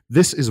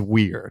 This is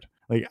weird.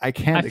 Like, I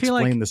can't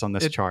explain this on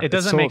this chart. It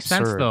doesn't make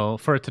sense, though,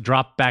 for it to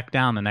drop back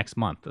down the next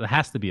month. It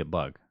has to be a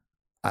bug.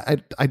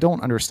 I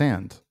don't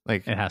understand.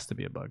 Like, it has to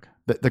be a bug.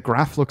 The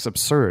graph looks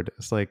absurd.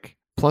 It's like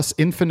plus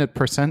infinite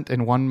 %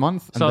 in 1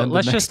 month. And so then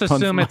let's just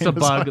assume it's a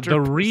bug. 100%.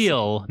 The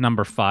real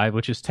number 5,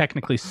 which is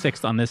technically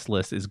 6th on this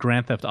list, is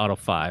Grand Theft Auto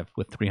 5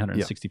 with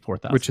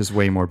 364,000. Which is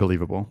way more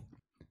believable.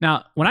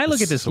 Now, when I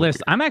look at this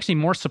list, I'm actually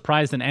more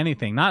surprised than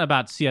anything. Not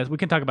about CS. We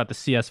can talk about the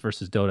CS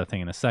versus Dota thing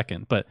in a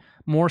second, but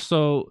more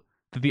so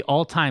that the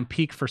all-time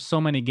peak for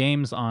so many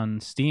games on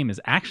Steam is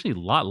actually a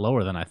lot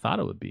lower than I thought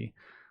it would be.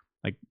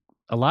 Like,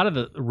 a lot of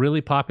the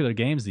really popular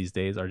games these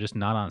days are just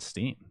not on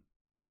Steam.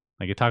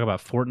 Like, you talk about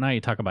Fortnite, you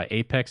talk about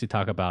Apex, you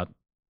talk about,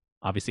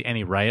 obviously,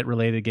 any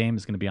Riot-related game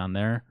is going to be on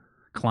their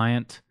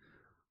client.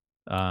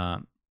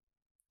 I'm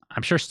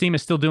sure Steam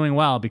is still doing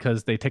well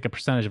because they take a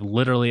percentage of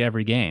literally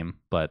every game,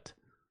 but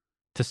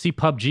to see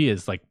PUBG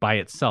is, like, by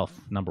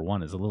itself, number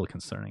 1 is a little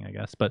concerning, I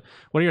guess. But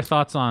what are your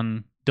thoughts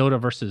on Dota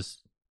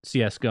versus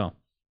CSGO?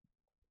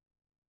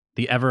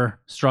 The ever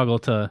struggle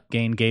to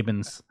gain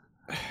Gaben's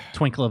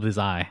twinkle of his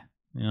eye.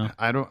 You know?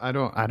 I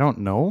don't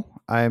know.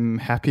 I'm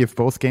happy if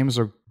both games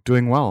are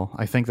doing well.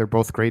 I think they're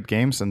both great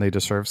games and they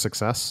deserve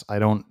success. I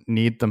don't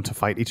need them to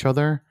fight each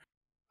other.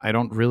 I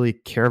don't really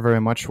care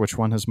very much which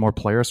one has more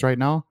players right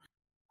now.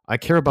 I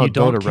care about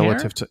Dota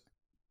relative to...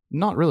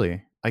 Not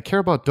really. I care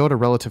about Dota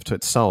relative to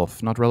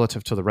itself, not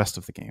relative to the rest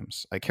of the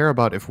games. I care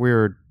about if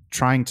we're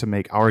trying to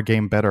make our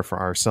game better for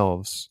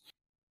ourselves.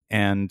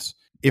 And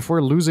if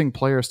we're losing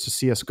players to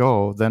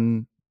CSGO,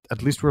 then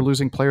at least we're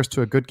losing players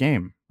to a good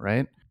game,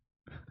 right?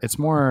 It's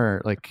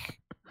more like...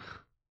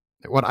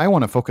 What I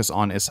want to focus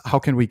on is how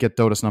can we get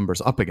Dota's numbers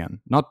up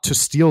again? Not to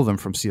steal them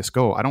from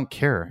CSGO. I don't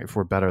care if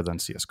we're better than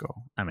CSGO.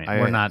 I mean,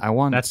 we're not...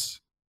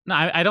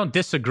 I don't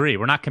disagree.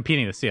 We're not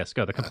competing with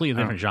CSGO. They're completely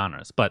different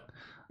genres. But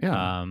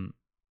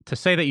to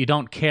say that you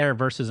don't care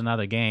versus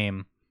another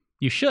game,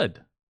 you should.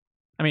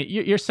 I mean,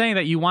 you're saying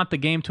that you want the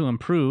game to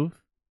improve,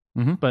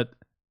 but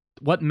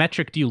what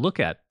metric do you look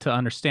at to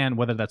understand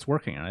whether that's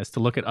working? Is to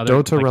look at other...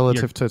 Dota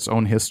relative to its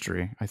own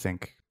history, I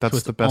think.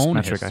 That's the best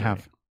metric I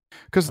have.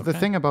 Because the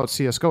thing about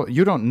CSGO,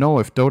 you don't know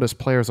if Dota's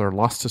players are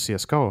lost to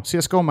CSGO.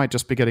 CSGO might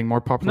just be getting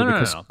more popular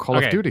because Call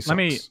of Duty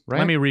sucks, right?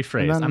 Let me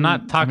rephrase. Then, I'm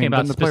not talking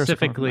about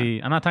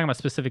specifically. I'm not talking about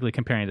specifically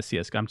comparing it to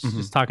CSGO. I'm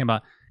just talking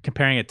about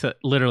comparing it to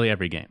literally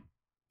every game.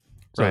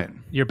 So right.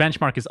 Your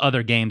benchmark is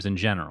other games in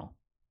general,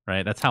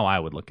 right? That's how I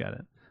would look at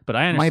it. But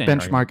I understand.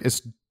 My benchmark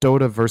is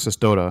Dota versus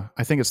Dota.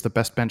 I think it's the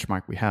best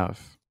benchmark we have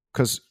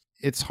because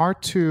it's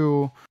hard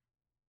to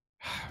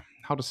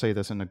how to say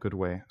this in a good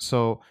way.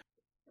 So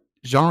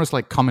genres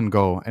like come and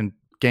go and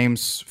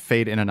games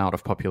fade in and out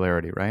of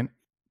popularity, right?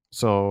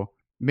 So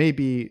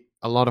maybe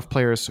a lot of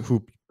players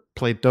who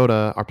played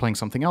Dota are playing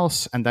something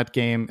else and that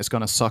game is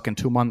going to suck in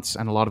 2 months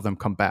and a lot of them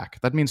come back.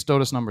 That means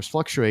Dota's numbers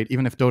fluctuate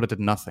even if Dota did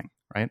nothing,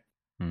 right?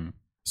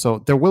 So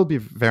there will be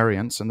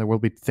variance and there will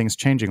be things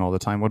changing all the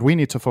time. What we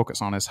need to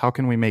focus on is how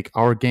can we make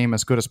our game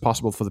as good as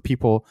possible for the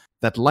people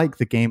that like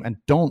the game and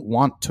don't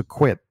want to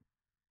quit.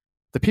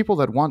 The people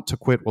that want to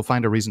quit will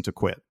find a reason to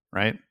quit,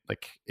 right?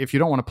 Like, if you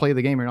don't want to play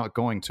the game, you're not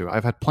going to.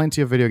 I've had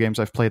plenty of video games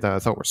I've played that I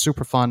thought were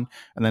super fun,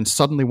 and then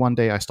suddenly one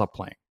day I stopped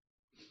playing.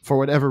 For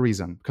whatever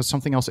reason, because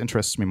something else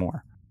interests me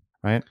more,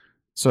 right?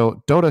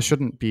 So Dota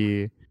shouldn't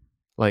be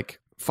like,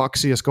 fuck,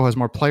 CSGO has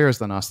more players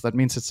than us. That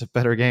means it's a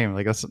better game.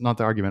 Like, that's not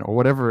the argument. Or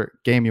whatever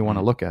game you want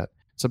to look at.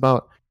 It's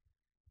about,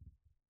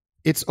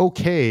 it's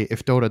okay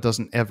if Dota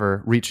doesn't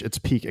ever reach its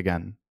peak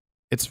again.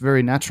 It's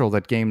very natural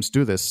that games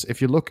do this.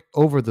 If you look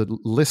over the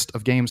list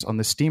of games on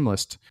the Steam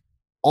list,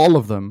 all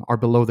of them are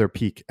below their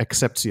peak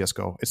except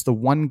CSGO. It's the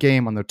one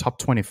game on their top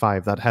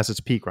 25 that has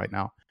its peak right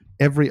now.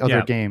 Every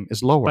other game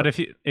is lower. But if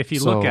you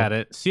look at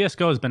it,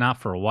 CSGO has been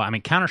out for a while. I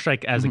mean,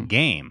 Counter-Strike as a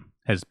game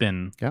has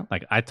been,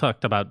 like I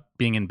talked about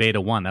being in beta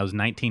 1. That was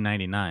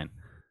 1999.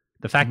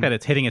 The fact that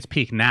it's hitting its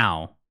peak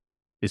now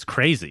is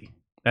crazy.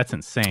 That's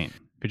insane.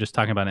 If you're just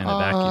talking about it in a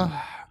vacuum.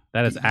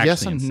 That is actually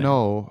yes and insane.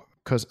 No.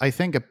 Because I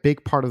think a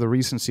big part of the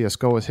reason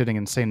CSGO is hitting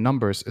insane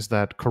numbers is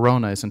that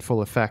Corona is in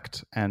full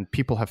effect and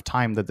people have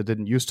time that they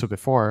didn't used to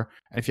before.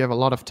 And if you have a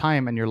lot of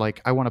time and you're like,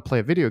 I want to play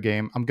a video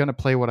game, I'm going to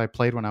play what I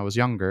played when I was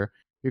younger.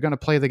 You're going to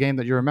play the game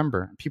that you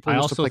remember. People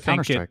used to play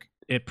Counter-Strike.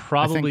 It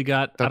probably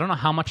got, I don't know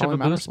how much of a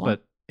boost,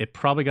 but it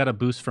probably got a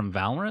boost from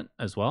Valorant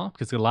as well.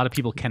 Because a lot of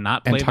people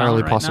cannot play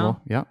entirely Valorant possible.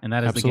 Right now. Yeah, and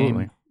that is absolutely. the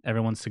game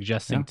everyone's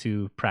suggesting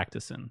to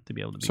practice in to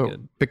be able to be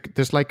good.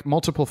 There's like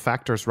multiple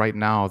factors right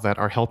now that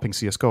are helping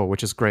CSGO,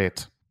 which is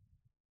great.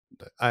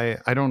 I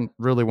don't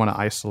really want to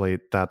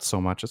isolate that so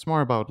much. It's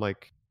more about,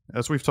 like,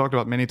 as we've talked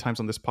about many times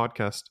on this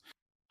podcast,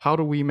 how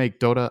do we make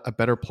Dota a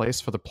better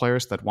place for the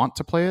players that want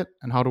to play it?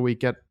 And how do we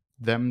get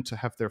them to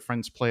have their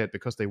friends play it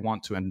because they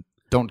want to and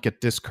don't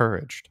get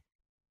discouraged?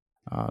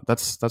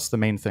 That's the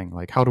main thing.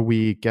 Like, how do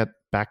we get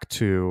back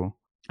to...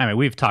 I mean,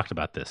 we've talked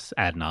about this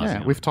ad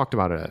nauseum. Yeah, we've talked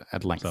about it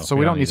at length. So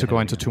we don't need to go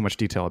into too much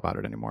detail about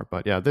it anymore.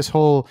 But yeah, this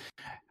whole...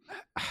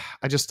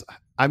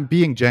 I'm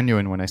being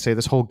genuine when I say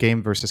this whole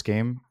game versus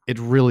game, it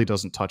really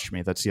doesn't touch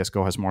me that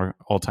CSGO has more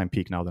all-time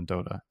peak now than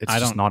Dota. It's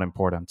just not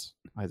important,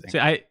 I think.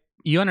 See,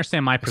 you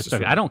understand my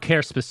perspective. I don't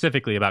care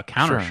specifically about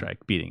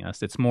Counter-Strike beating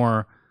us. It's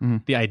more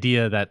the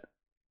idea that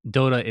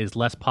Dota is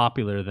less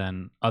popular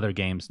than other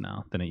games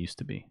now than it used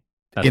to be.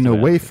 That's in a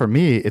way, for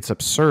me, it's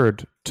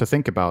absurd to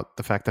think about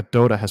the fact that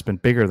Dota has been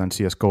bigger than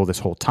CSGO this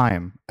whole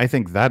time. I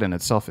think that in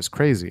itself is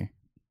crazy.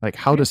 Like,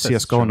 how does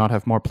CSGO not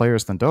have more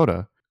players than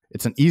Dota?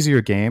 It's an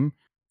easier game.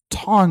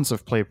 Tons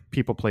of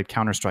people played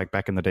Counter-Strike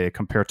back in the day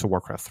compared to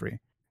Warcraft 3.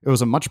 It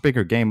was a much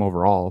bigger game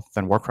overall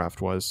than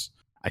Warcraft was,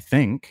 I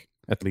think,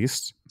 at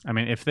least. I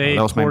mean, if they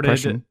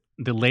ported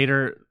the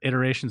later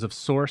iterations of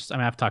Source, I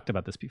mean, I've talked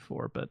about this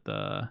before, but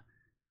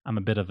I'm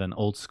a bit of an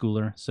old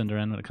schooler,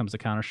 Cinderin, when it comes to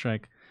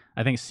Counter-Strike.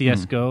 I think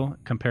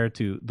CSGO, compared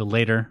to the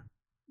later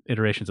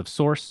iterations of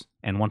Source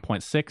and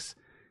 1.6,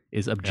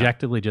 is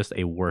objectively just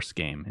a worse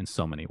game in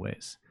so many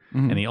ways.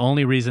 And the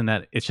only reason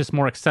that it's just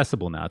more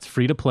accessible now, it's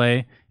free to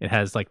play. It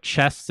has like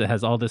chests. It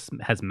has all this,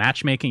 has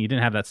matchmaking. You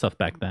didn't have that stuff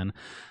back then.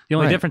 The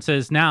only difference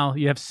is now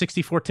you have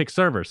 64-tick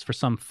servers for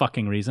some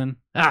fucking reason.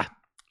 I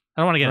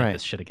don't want to get into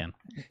this shit again.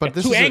 But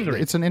this is angry.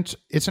 It's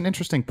an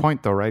interesting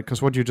point though, right?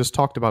 Because what you just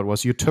talked about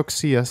was you took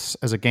CS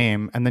as a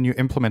game and then you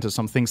implemented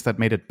some things that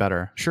made it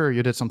better. Sure,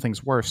 you did some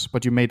things worse,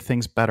 but you made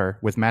things better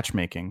with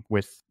matchmaking,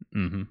 with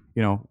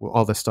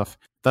all this stuff.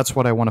 That's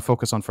what I want to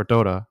focus on for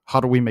Dota. How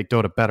do we make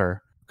Dota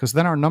better? Because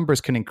then our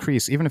numbers can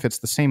increase, even if it's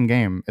the same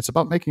game. It's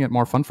about making it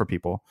more fun for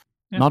people,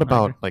 not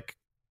about like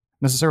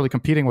necessarily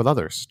competing with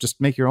others.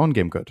 Just make your own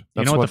game good.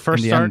 That's you know what the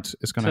first start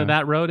is to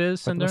that road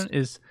is, Cinder?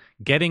 Is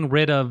getting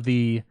rid of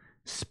the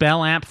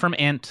spell amp from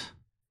int,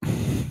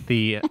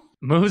 the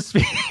move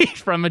speed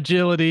from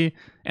agility,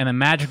 and the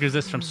magic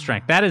resist from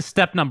strength. That is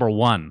step number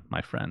 1,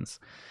 my friends,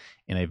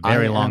 in a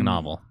very long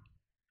novel.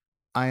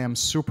 I am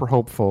super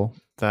hopeful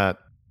that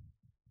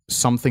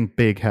something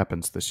big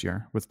happens this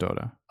year with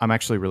Dota. I'm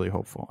actually really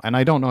hopeful. And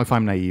I don't know if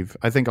I'm naive.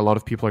 I think a lot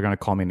of people are going to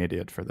call me an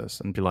idiot for this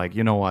and be like,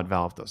 you know what,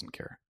 Valve doesn't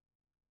care.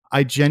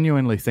 I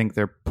genuinely think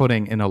they're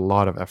putting in a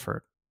lot of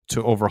effort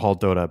to overhaul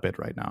Dota a bit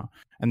right now.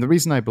 And the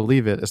reason I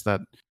believe it is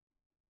that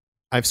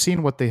I've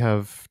seen what they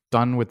have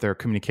done with their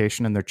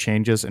communication and their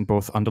changes in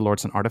both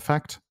Underlords and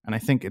Artifact, and I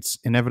think it's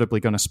inevitably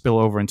going to spill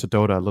over into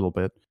Dota a little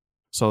bit.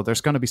 So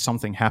there's going to be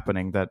something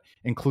happening that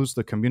includes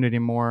the community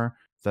more,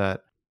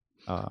 that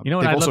you know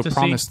what they've I'd also love to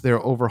promised see?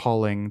 they're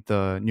overhauling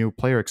the new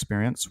player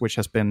experience, which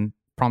has been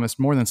promised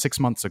more than 6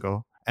 months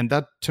ago. And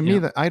that, to me,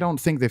 that I don't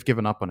think they've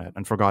given up on it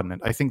and forgotten it.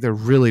 I think they're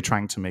really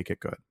trying to make it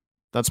good.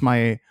 That's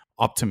my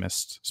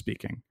optimist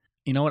speaking.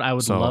 You know what I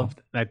would love?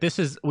 Like, this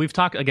is, we've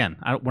talked, again,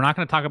 we're not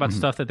going to talk about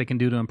stuff that they can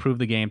do to improve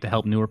the game, to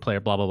help newer player,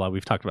 blah, blah, blah.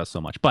 We've talked about so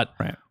much. But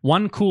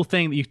one cool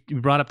thing that you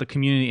brought up, the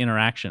community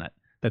interaction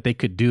that they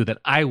could do that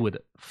I would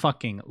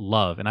fucking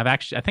love, and I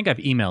think I've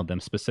emailed them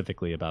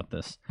specifically about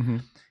this,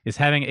 is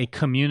having a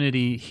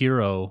community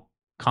hero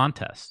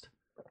contest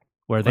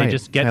where they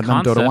just get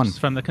concepts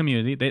from the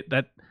community.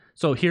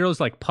 So heroes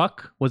like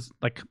Puck was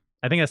like,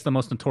 I think that's the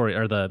most notorious,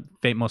 or the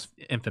most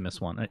infamous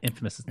one.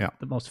 Infamous is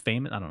the most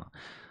famous. I don't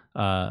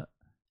know.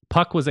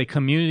 Puck was a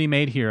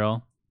community-made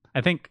hero. I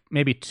think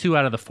maybe 2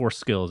 out of the 4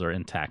 skills are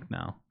intact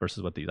now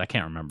versus what these. I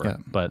can't remember. Yeah,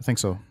 but I think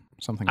so.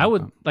 Something. I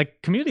would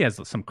like. Community has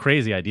some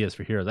crazy ideas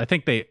for heroes. I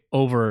think they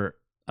over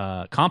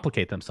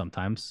complicate them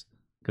sometimes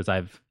because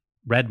I've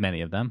read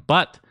many of them,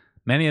 but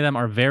many of them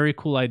are very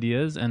cool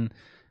ideas. And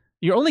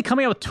you're only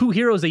coming out with 2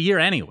 heroes a year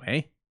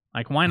anyway.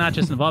 Like, why not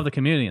just involve the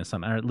community in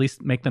some, or at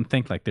least make them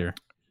think like they're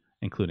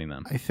including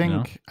them? I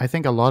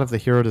think a lot of the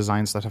hero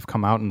designs that have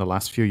come out in the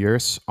last few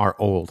years are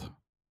old.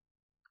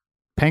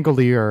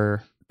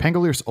 Pangolier,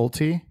 Pangolier's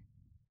ulti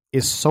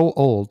is so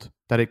old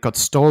that it got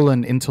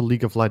stolen into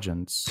League of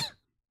Legends.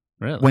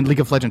 Really? When League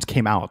of Legends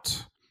came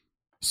out.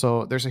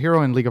 So there's a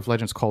hero in League of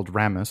Legends called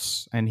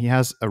Rammus, and he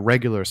has a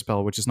regular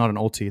spell, which is not an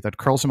ulti, that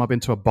curls him up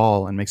into a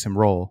ball and makes him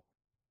roll.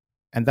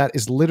 And that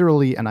is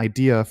literally an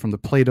idea from the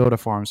Play Dota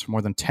forums from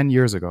more than 10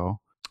 years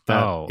ago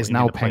that is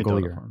now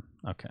Pangolier.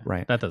 Okay.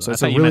 Right. That does. So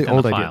it's a really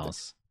old idea.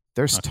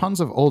 There's tons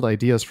of old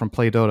ideas from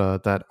Play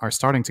Dota that are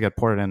starting to get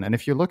ported in. And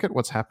if you look at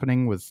what's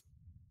happening with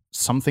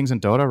some things in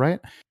Dota, right?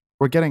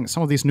 We're getting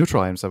some of these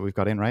neutral items that we've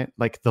got in, right?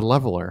 Like the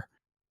Leveler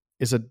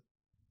is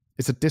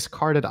a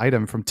discarded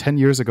item from 10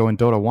 years ago in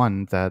Dota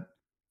 1 that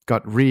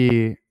got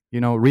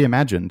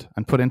reimagined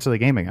and put into the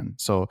game again.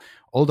 So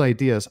old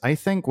ideas, I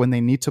think when they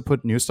need to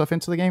put new stuff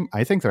into the game,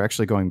 I think they're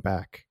actually going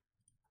back.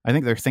 I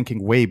think they're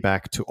thinking way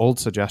back to old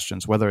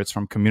suggestions, whether it's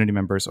from community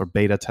members or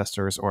beta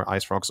testers or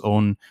IceFrog's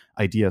own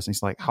ideas. And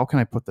he's like, how can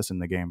I put this in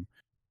the game?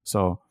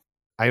 So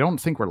I don't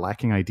think we're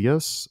lacking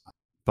ideas,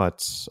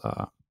 but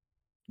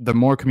the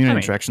more community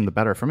interaction, the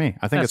better for me.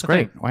 I think it's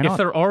great. Why not? If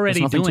they're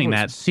already doing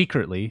that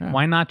secretly,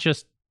 why not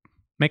just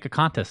make a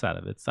contest out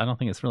of it? I don't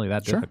think it's really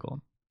that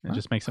difficult. It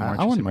just makes it more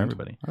interesting for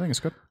everybody. I think it's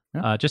good.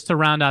 Yeah. Just to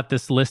round out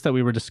this list that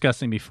we were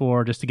discussing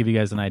before, just to give you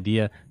guys an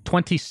idea,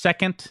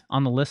 22nd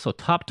on the list, so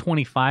top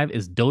 25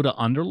 is Dota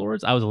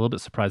Underlords. I was a little bit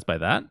surprised by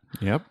that.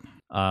 Yep.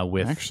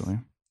 With actually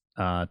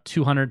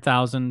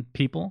 200,000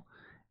 people.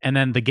 And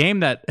then the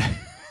game that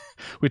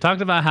we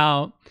talked about,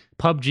 how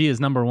PUBG is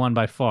number 1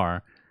 by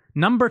far.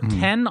 Number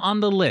 10 on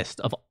the list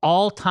of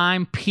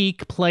all-time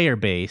peak player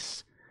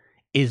base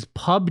is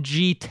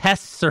PUBG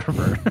Test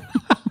Server.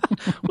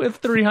 With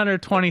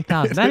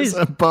 320,000. That is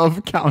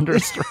above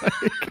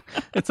Counter-Strike.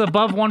 It's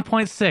above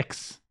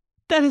 1.6.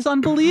 That is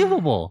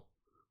unbelievable.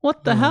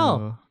 What the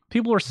hell?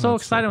 People were so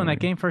excited when that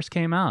game first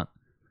came out.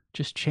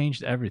 Just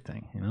changed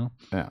everything, you know?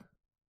 Yeah.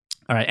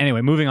 All right, anyway,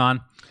 moving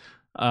on.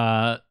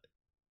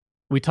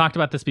 We talked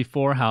about this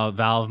before, how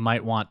Valve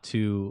might want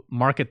to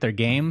market their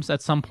games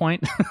at some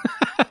point,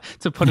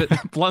 to put it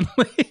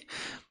bluntly.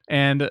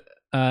 And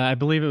I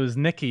believe it was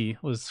Nikki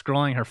was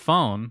scrolling her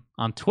phone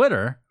on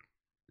Twitter,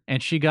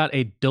 and she got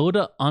a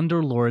Dota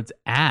Underlords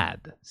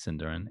ad,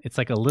 Sindarin. It's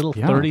like a little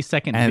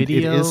 30-second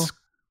video. It is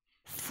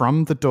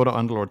from the Dota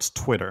Underlords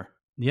Twitter.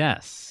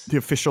 Yes. The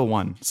official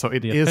one. So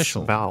it is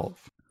official.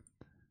 Valve.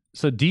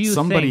 So do you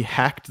Somebody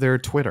hacked their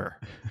Twitter.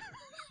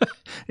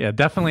 Yeah,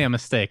 definitely a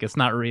mistake. It's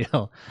not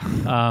real.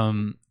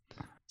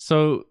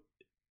 So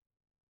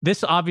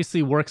this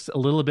obviously works a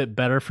little bit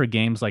better for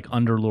games like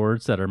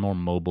Underlords that are more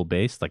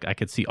mobile-based. Like I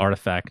could see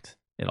Artifact,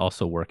 it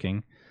also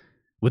working.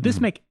 Would this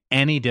make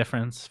any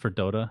difference for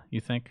Dota,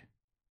 you think?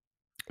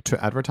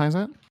 To advertise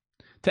it?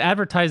 To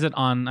advertise it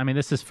on, I mean,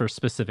 this is for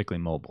specifically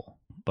mobile,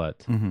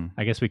 but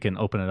I guess we can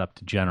open it up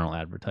to general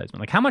advertisement.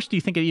 Like, how much do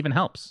you think it even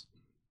helps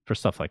for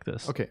stuff like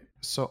this? Okay,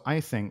 so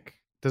I think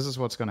this is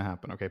what's going to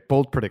happen. Okay,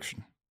 bold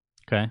prediction.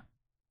 Okay.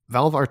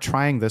 Valve are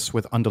trying this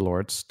with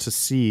Underlords to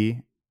see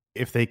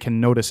if they can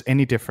notice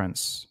any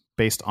difference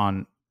based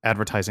on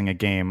advertising a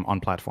game on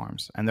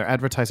platforms. And they're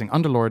advertising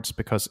Underlords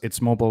because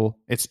it's mobile,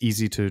 it's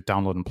easy to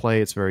download and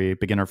play, it's very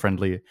beginner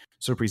friendly,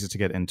 super easy to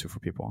get into for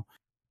people.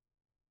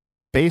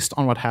 Based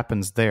on what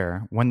happens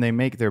there, when they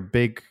make their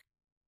big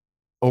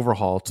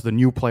overhaul to the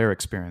new player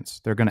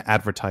experience, they're going to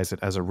advertise it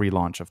as a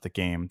relaunch of the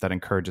game that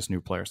encourages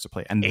new players to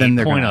play. And then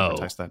they're going to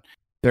advertise that.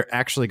 They're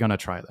actually going to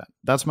try that.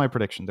 That's my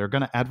prediction. They're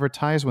going to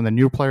advertise when the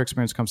new player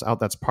experience comes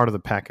out. That's part of the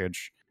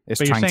package. Is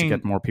trying to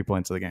get more people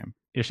into the game.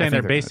 You're saying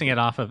they're basing it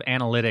off of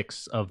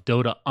analytics of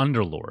Dota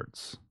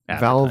Underlords.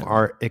 Valve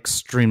are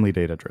extremely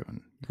data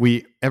driven.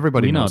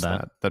 Everybody knows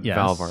that yes.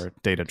 Valve are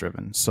data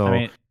driven.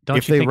 So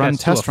if they run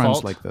test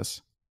runs like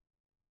this,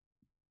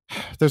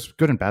 there's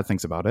good and bad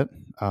things about it.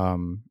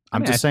 I'm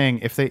just saying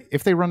if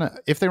they run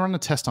a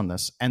test on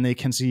this and they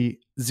can see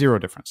zero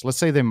difference. Let's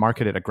say they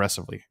market it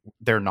aggressively.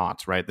 They're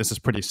not, right? This is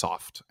pretty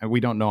soft. And we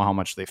don't know how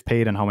much they've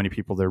paid and how many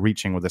people they're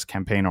reaching with this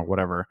campaign or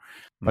whatever.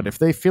 But if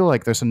they feel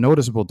like there's a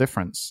noticeable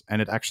difference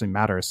and it actually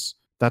matters,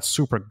 that's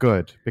super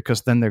good,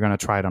 because then they're going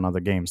to try it on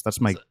other games.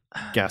 That's my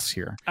guess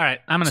here. All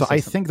right, I'm going to say I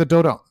think the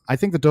Dota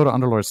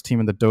Underlords team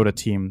and the Dota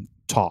team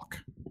talk,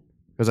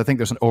 because I think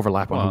there's an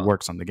overlap on who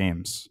works on the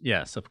games.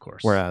 Yes, of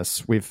course.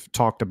 Whereas we've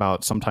talked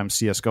about sometimes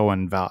CS:GO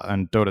and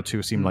Dota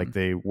 2 seem like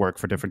they work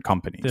for different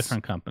companies.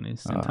 Different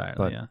companies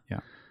entirely, yeah.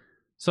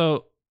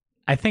 So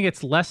I think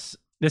it's less,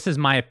 this is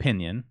my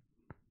opinion,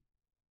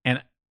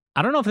 and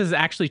I don't know if this is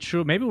actually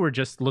true. Maybe we're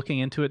just looking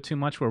into it too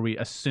much, where we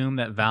assume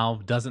that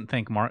Valve doesn't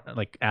think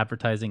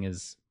advertising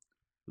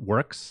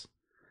works.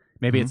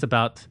 Maybe it's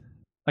about,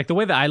 like, the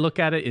way that I look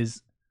at it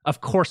is,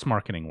 of course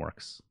marketing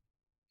works.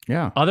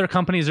 Yeah. Other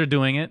companies are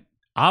doing it.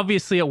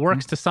 Obviously it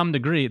works to some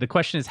degree. The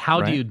question is,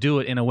 how do you do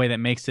it in a way that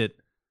makes it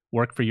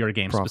work for your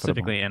game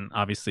specifically? And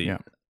obviously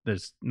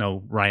there's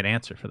no right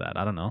answer for that.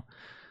 I don't know.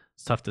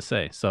 It's tough to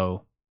say.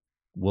 So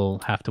we'll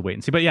have to wait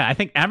and see. But yeah, I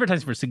think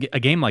advertising for a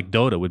game like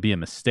Dota would be a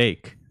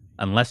mistake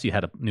unless you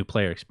had a new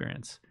player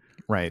experience.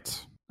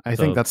 Right. I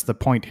think that's the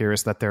point here,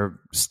 is that they're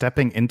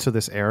stepping into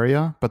this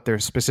area, but they're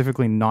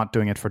specifically not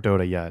doing it for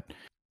Dota yet.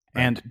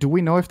 Right. And do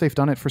we know if they've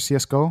done it for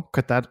CS:GO?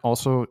 Could that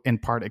also in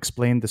part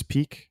explain this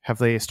peak? Have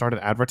they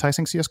started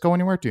advertising CS:GO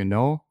anywhere? Do you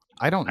know?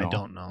 I don't know.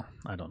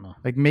 I don't know.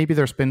 Like, maybe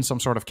there's been some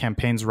sort of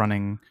campaigns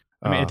running.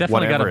 It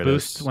definitely got a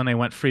boost when they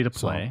went free to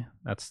play. So,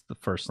 that's the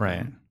first thing.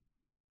 Right.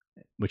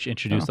 Which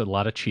introduced a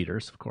lot of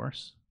cheaters, of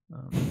course.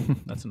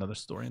 That's another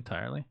story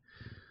entirely.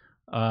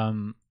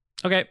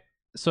 Okay,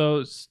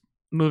 so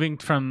moving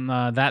from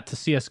that to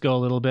CS:GO a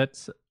little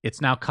bit, it's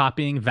now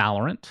copying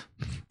Valorant,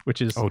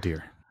 which is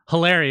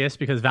hilarious,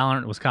 because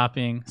Valorant was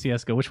copying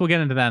CS:GO, which we'll get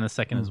into that in a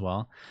second as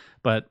well.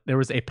 But there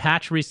was a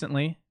patch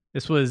recently.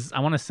 This was, I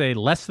want to say,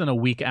 less than a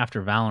week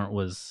after Valorant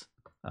was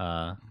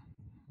not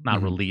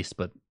released,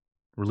 but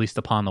released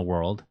upon the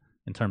world,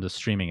 in terms of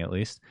streaming at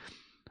least.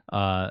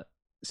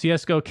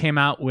 CS:GO came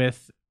out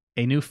with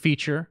a new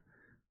feature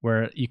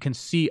where you can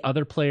see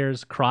other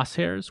players'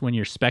 crosshairs when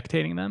you're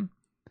spectating them,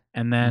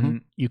 and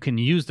then you can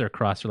use their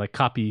crosshair, like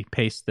copy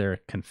paste their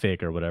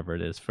config or whatever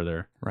it is for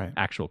their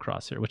actual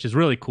crosshair, which is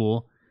really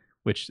cool,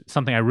 which is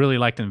something I really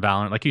liked in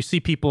Valorant. Like, you see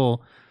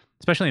people,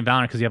 especially in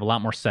Valorant, because you have a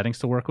lot more settings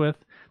to work with,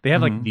 they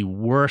have like the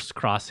worst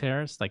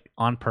crosshairs, like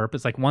on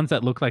purpose, like ones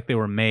that look like they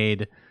were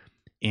made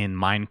in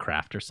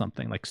Minecraft or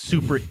something, like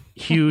super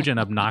huge and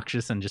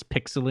obnoxious and just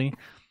pixely.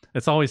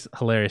 It's always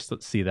hilarious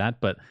to see that.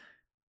 But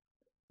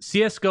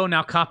CS:GO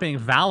now copying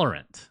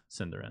Valorant,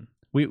 Sindarin.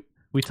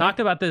 We talked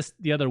about this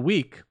the other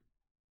week,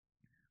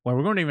 where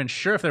we weren't even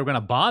sure if they were going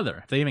to bother,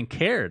 if they even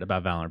cared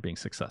about Valorant being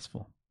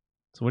successful.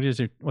 So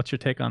what's your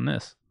take on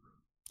this?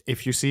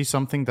 If you see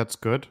something that's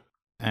good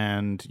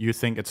and you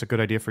think it's a good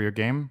idea for your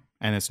game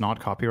and it's not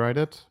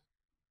copyrighted,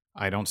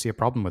 I don't see a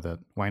problem with it.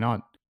 Why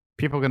not?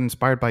 People get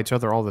inspired by each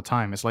other all the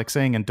time. It's like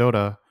saying in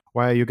Dota,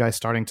 why are you guys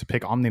starting to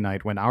pick Omni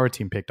Knight when our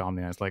team picked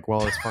Omni Knight? It's like,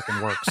 well, it's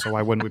fucking works, so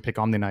why wouldn't we pick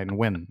Omni Knight and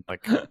win?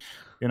 Like,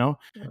 you know,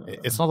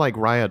 it's not like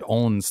Riot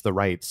owns the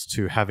rights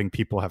to having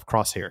people have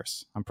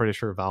crosshairs. I'm pretty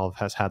sure Valve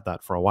has had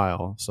that for a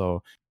while.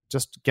 So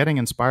just getting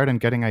inspired and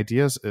getting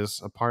ideas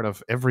is a part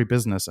of every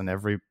business and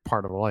every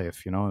part of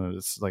life, you know?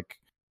 It's like,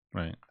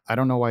 I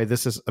don't know why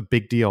this is a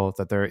big deal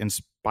that they're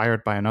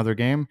inspired by another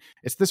game.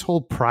 It's this whole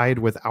pride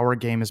with our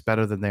game is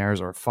better than theirs,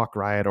 or fuck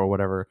Riot or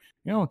whatever.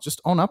 You know, just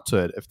own up to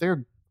it. If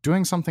they're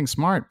doing something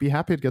smart, be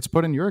happy it gets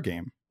put in your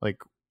game. Like,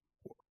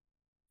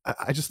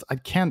 I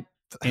can't.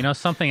 You know,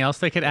 something else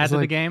they could add to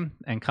the game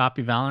and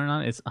copy Valorant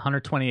on? It's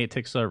 128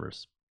 tick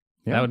servers.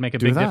 Yeah, that would make a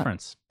big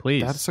difference.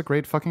 Please. That's a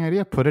great fucking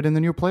idea. Put it in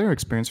the new player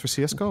experience for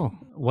CS:GO.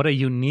 What a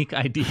unique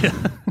idea.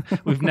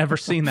 We've never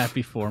seen that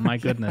before. My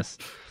goodness.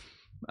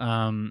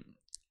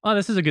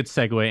 This is a good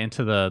segue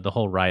into the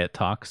whole Riot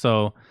talk.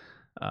 So,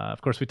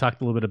 of course, we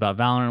talked a little bit about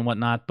Valorant and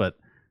whatnot, but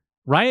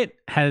Riot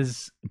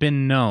has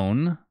been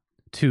known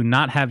to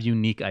not have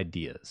unique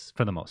ideas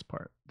for the most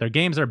part. Their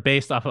games are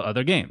based off of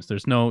other games.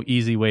 There's no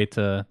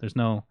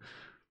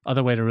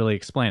other way to really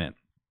explain it.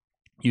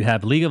 You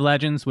have League of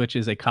Legends, which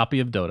is a copy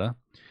of Dota.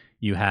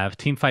 You have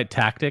Teamfight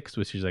Tactics,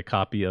 which is a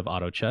copy of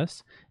Auto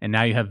Chess. And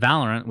now you have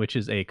Valorant, which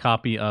is a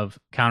copy of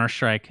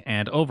Counter-Strike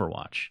and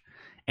Overwatch.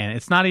 And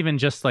it's not even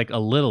just like a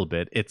little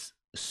bit. It's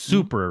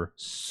super,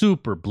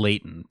 super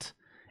blatant.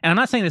 And I'm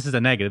not saying this is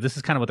a negative. This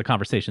is kind of what the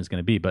conversation is going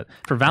to be. But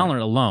for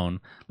Valorant alone,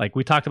 like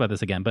we talked about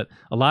this again, but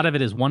a lot of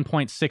it is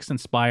 1.6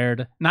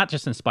 inspired, not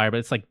just inspired, but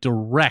it's like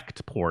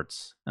direct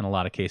ports in a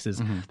lot of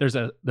cases. There's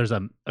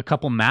a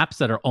couple maps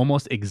that are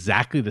almost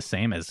exactly the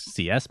same as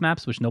CS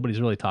maps, which nobody's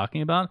really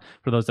talking about.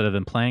 For those that have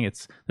been playing,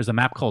 there's a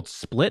map called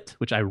Split,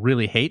 which I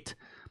really hate.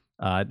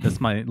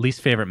 That's my least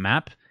favorite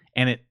map.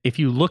 And if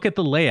you look at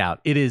the layout,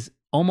 it is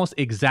almost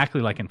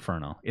exactly like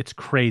Inferno. It's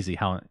crazy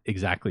how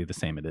exactly the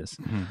same it is.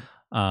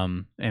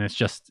 And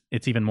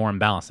it's even more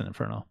imbalanced than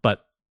Inferno.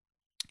 But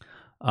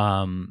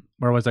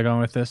where was I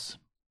going with this?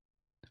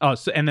 Oh,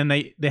 so and then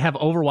they have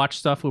Overwatch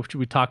stuff, which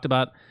we talked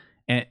about,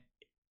 and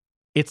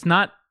it's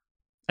not.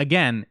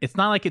 Again, it's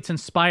not like it's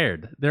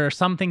inspired. There are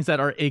some things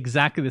that are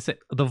exactly the same.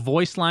 The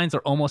voice lines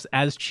are almost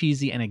as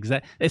cheesy and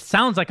exact. It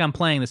sounds like I'm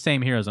playing the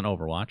same heroes in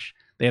Overwatch.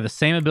 They have the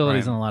same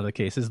abilities in a lot of the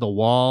cases. The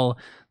wall,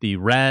 the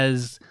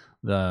res,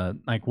 the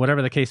like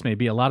whatever the case may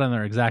be, a lot of them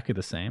are exactly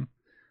the same.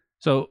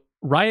 So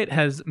Riot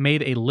has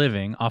made a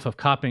living off of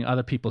copying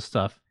other people's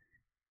stuff.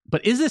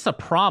 But is this a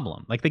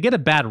problem? Like, they get a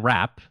bad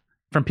rap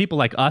from people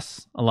like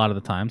us a lot of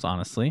the times,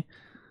 honestly.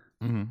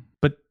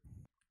 But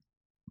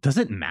does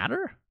it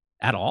matter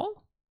at all?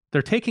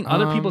 They're taking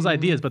other people's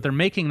ideas, but they're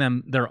making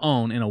them their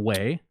own in a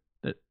way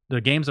that their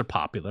games are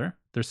popular.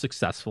 They're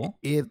successful.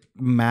 It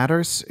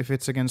matters if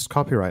it's against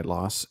copyright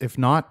laws. If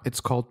not,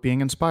 it's called being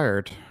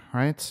inspired,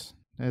 right?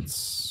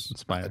 It's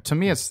inspired. To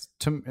me, it's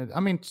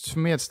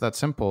that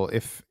simple.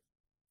 If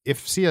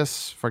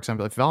CS, for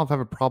example, if Valve have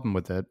a problem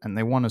with it and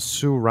they want to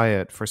sue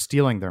Riot for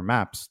stealing their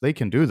maps, they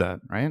can do that,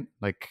 right?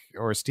 Like,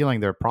 or stealing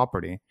their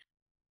property.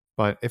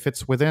 But if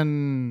it's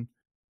within,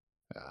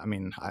 I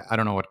mean, I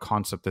don't know what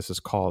concept this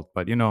is called,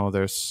 but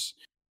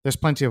there's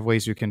plenty of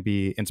ways you can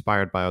be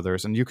inspired by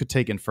others, and you could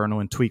take Inferno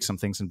and tweak some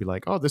things and be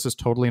like, oh, this is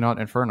totally not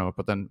Inferno.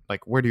 But then,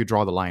 like, where do you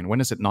draw the line? When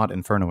is it not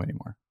Inferno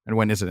anymore? And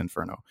when is it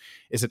Inferno?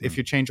 Is it if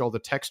you change all the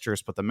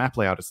textures but the map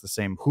layout is the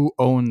same? Who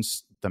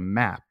owns the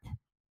map?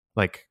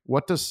 Like,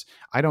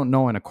 I don't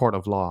know in a court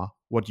of law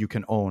what you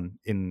can own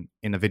in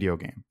a video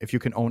game. If you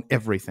can own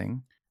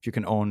everything, if you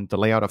can own the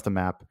layout of the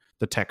map,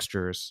 the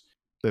textures,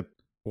 the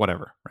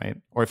whatever, right?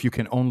 Or if you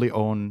can only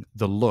own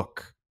the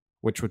look,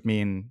 which would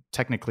mean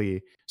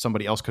technically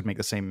somebody else could make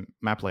the same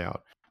map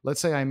layout.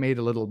 Let's say I made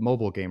a little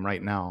mobile game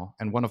right now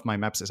and one of my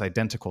maps is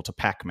identical to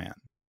Pac-Man.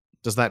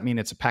 Does that mean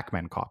it's a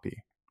Pac-Man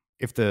copy?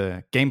 If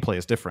the gameplay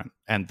is different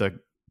and the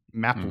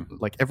map,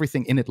 like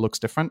everything in it looks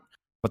different,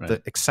 but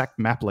the exact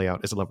map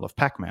layout is a level of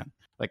Pac-Man.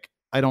 Like,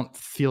 I don't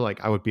feel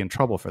like I would be in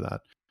trouble for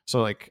that.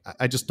 So, like,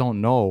 I just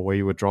don't know where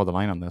you would draw the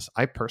line on this.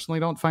 I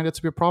personally don't find it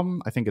to be a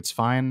problem. I think it's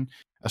fine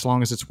as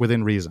long as it's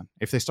within reason.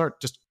 If they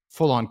start just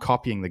full-on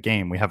copying the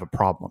game, we have a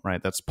problem,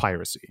 right? That's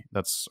piracy.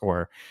 That's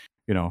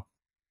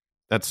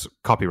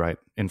copyright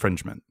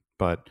infringement.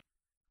 But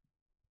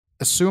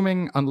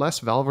unless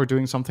Valve are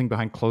doing something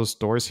behind closed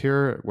doors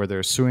here where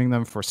they're suing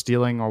them for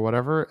stealing or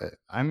whatever,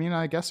 I mean,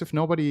 I guess if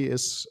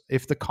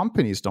the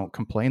companies don't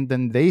complain,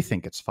 then they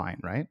think it's fine,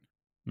 right?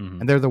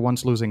 And they're the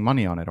ones losing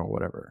money on it or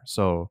whatever.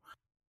 So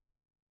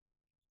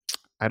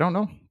I don't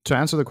know. To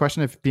answer the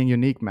question if being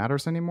unique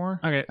matters anymore,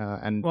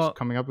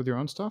 coming up with your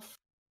own stuff.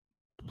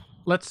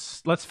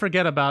 Let's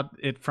forget about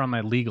it from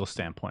a legal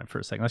standpoint for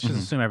a second. Let's just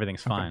assume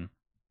everything's fine.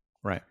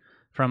 Right.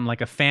 From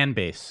like a fan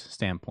base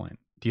standpoint,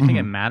 do you think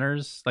it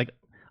matters? Like,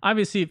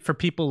 obviously for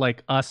people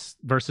like us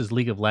versus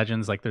League of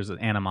Legends, like there's an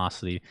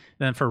animosity.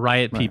 Then for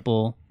Riot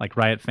people, like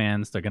Riot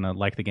fans, they're going to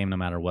like the game no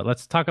matter what.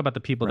 Let's talk about the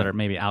people that are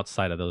maybe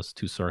outside of those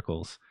two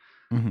circles.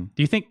 Do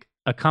you think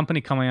a company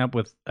coming up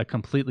with a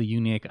completely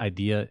unique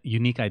idea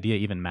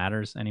even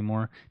matters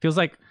anymore? Feels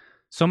like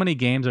so many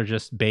games are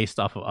just based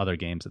off of other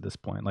games at this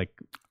point. Like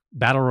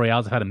Battle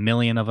Royales have had 1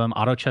 million of them.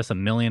 Auto Chess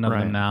 1 million of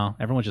them now.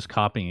 Everyone's just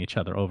copying each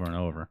other over and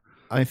over.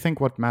 I think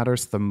what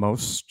matters the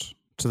most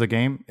to the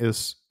game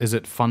is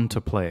it fun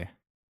to play?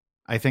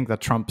 I think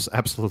that trumps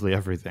absolutely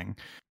everything.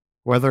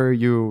 Whether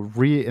you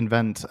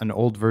reinvent an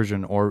old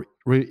version or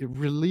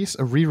release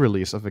a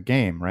re-release of a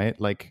game, right?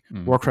 Like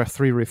Warcraft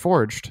 3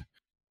 Reforged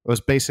was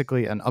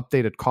basically an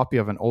updated copy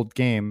of an old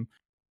game,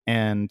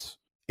 and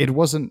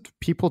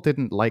people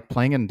didn't like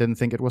playing it and didn't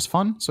think it was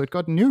fun, so it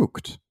got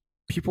nuked.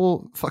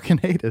 People fucking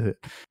hated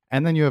it.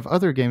 And then you have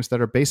other games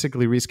that are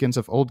basically reskins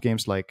of old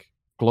games like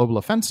Global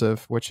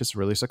Offensive, which is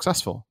really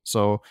successful.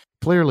 So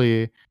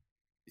clearly,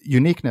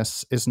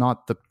 uniqueness is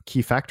not the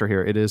key factor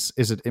here. It is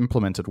it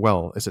implemented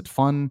well? Is it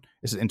fun?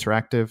 Is it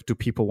interactive? Do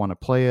people want to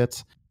play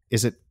it?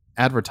 Is it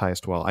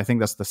advertised well? I think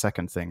that's the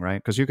second thing, right?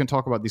 Because you can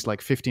talk about these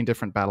like 15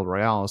 different battle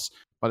royales,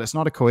 but it's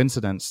not a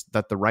coincidence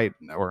that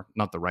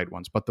not the right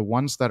ones, but the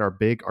ones that are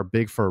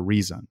big for a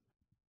reason.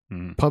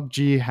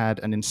 PUBG had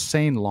an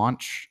insane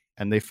launch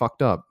and they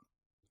fucked up.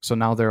 So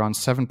now they're on a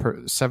seventh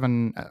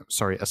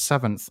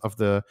of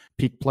the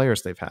peak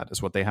players they've had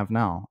is what they have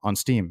now on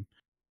Steam.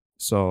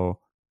 So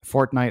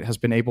Fortnite has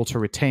been able to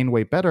retain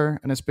way better,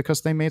 and it's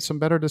because they made some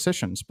better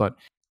decisions. But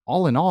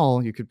all in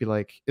all, you could be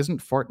like,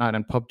 isn't Fortnite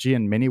and PUBG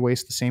in many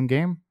ways the same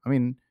game? I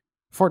mean,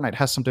 Fortnite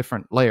has some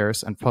different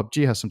layers and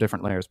PUBG has some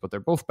different layers, but they're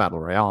both battle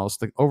royales.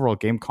 The overall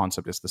game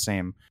concept is the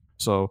same.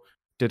 So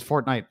did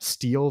Fortnite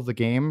steal the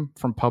game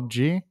from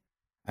PUBG?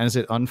 And is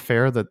it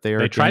unfair that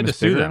they tried to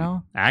sue them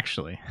now?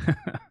 Actually?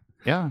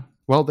 Yeah.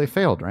 Well, they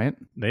failed, right?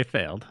 They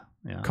failed.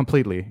 Yeah.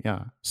 Completely.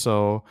 Yeah.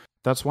 So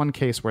that's one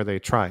case where they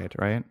tried,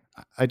 right?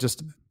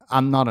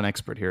 I'm not an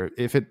expert here.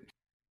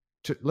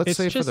 Let's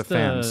say for the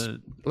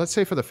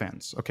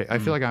fans. Okay, I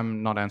feel like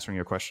I'm not answering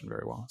your question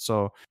very well.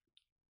 So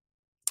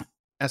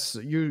as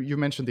you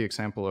mentioned the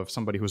example of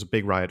somebody who's a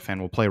big Riot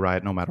fan will play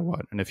Riot no matter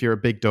what. And if you're a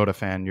big Dota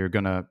fan, you're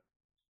going to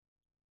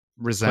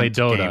resent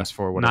Dota, games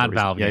for whatever not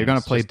reason. Valve Yeah, you're games,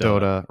 going to play just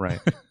Dota, right.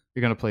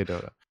 You're going to play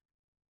Dota.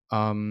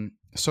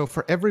 So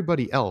for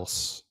everybody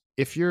else,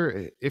 if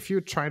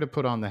you try to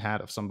put on the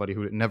hat of somebody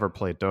who never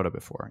played Dota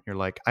before, you're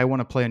like, I want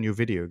to play a new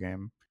video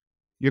game.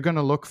 You're going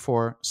to look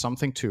for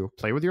something to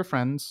play with your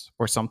friends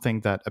or something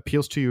that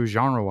appeals to you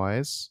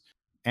genre-wise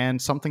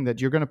and something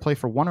that you're going to play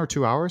for 1 or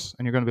 2 hours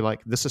and you're going to be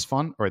like, this is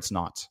fun or it's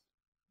not.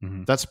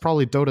 Mm-hmm. That's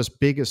probably Dota's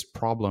biggest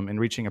problem in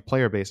reaching a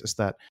player base is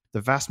that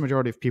the vast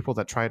majority of people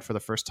that try it for the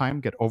first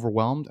time get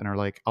overwhelmed and are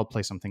like, I'll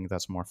play something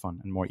that's more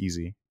fun and more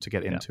easy to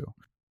get into.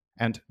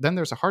 And then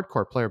there's a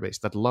hardcore player base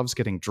that loves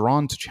getting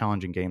drawn to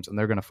challenging games and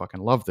they're going to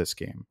fucking love this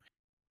game.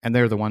 And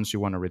they're the ones you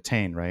want to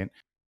retain, right?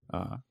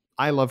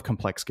 I love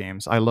complex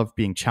games. I love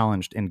being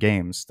challenged in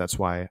games. That's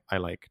why I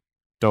like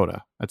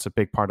Dota. That's a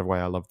big part of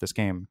why I love this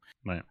game.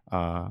 Right.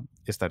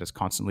 Is that it's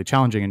constantly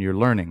challenging and you're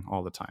learning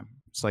all the time.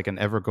 It's like an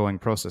ever-going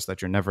process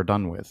that you're never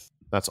done with.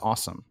 That's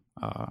awesome.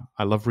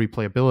 I love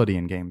replayability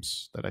in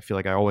games that I feel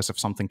like I always have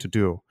something to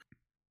do.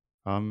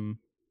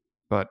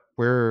 But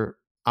we're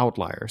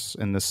outliers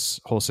in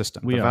this whole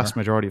system. The vast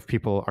majority of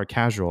people are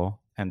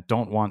casual and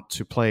don't want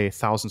to play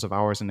thousands of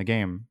hours in a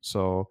game.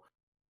 So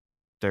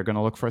they're going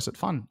to look for us at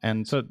fun.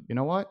 And so, you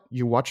know what?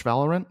 You watch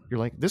Valorant, you're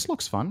like, this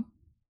looks fun.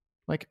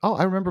 Like, oh,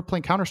 I remember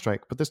playing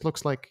Counter-Strike, but this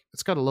looks like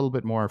it's got a little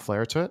bit more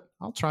flair to it.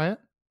 I'll try it.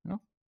 You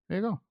know, there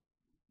you go.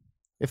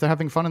 If they're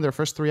having fun in their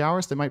first 3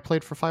 hours, they might play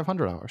it for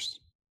 500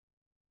 hours.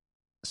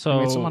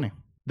 So made some money.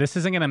 This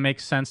isn't going to make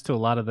sense to a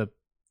lot of the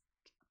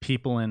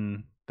people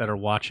that are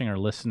watching or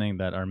listening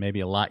that are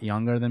maybe a lot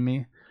younger than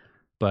me,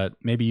 but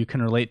maybe you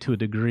can relate to a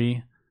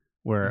degree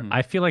where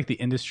I feel like the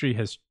industry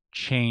has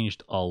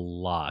changed a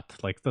lot.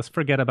 Like, let's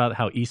forget about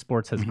how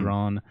esports has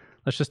grown.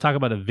 Let's just talk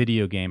about a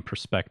video game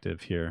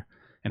perspective here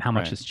and how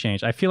much has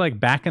changed. I feel like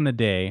back in the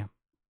day,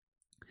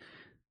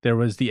 there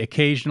was the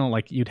occasional,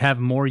 like, you'd have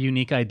more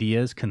unique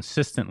ideas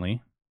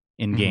consistently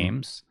in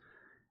games,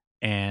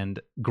 and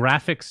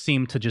graphics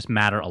seemed to just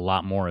matter a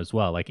lot more as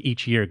well. Like,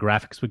 each year,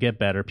 graphics would get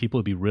better. People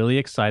would be really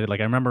excited. Like,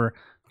 I remember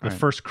the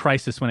first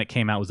Crysis when it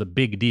came out was a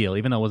big deal,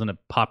 even though it wasn't a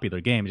popular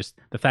game. Just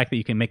the fact that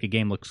you can make a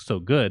game look so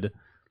good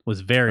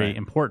was very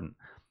important.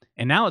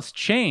 And now it's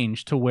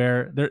changed to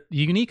where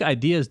unique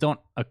ideas don't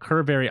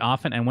occur very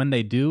often. And when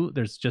they do,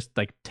 there's just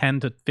like 10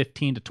 to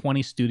 15 to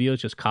 20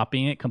 studios just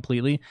copying it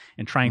completely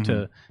and trying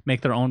to make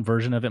their own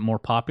version of it more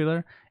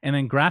popular. And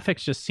then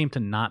graphics just seem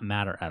to not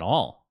matter at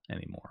all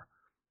anymore.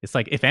 It's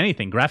like, if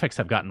anything, graphics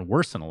have gotten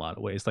worse in a lot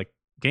of ways. Like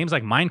games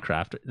like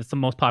Minecraft, it's the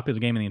most popular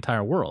game in the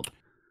entire world.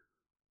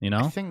 You know?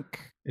 I think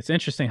it's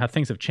interesting how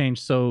things have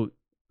changed so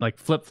like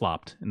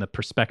flip-flopped in the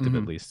perspective,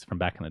 at least from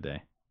back in the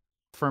day.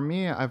 For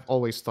me, I've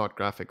always thought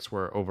graphics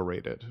were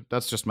overrated.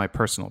 That's just my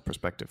personal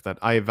perspective, that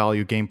I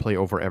value gameplay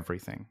over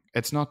everything.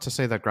 It's not to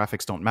say that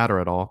graphics don't matter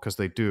at all, because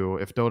they do.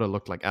 If Dota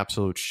looked like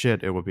absolute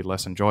shit, it would be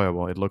less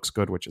enjoyable. It looks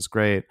good, which is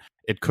great.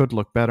 It could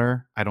look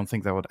better. I don't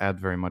think that would add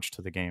very much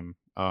to the game.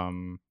 I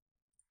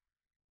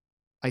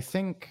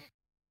think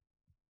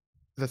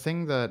the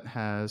thing that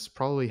has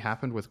probably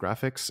happened with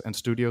graphics and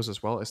studios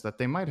as well is that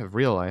they might have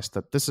realized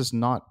that this is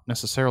not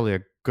necessarily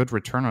a good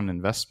return on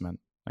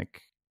investment.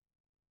 Like,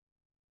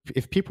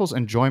 if people's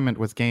enjoyment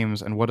with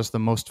games and what is the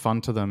most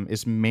fun to them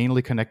is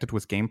mainly connected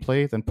with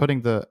gameplay, then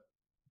putting the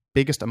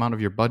biggest amount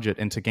of your budget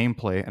into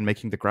gameplay and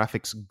making the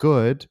graphics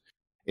good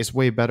is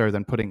way better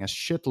than putting a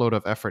shitload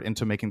of effort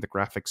into making the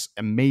graphics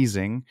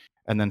amazing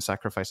and then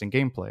sacrificing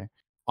gameplay.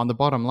 On the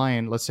bottom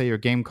line, let's say your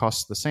game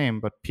costs the same,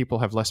 but people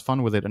have less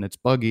fun with it and it's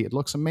buggy. It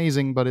looks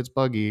amazing, but it's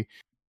buggy.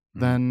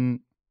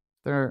 Then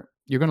you're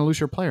going to lose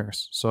your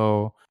players.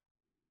 So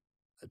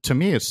to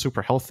me, it's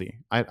super healthy.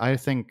 I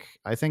think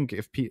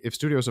if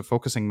studios are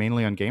focusing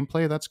mainly on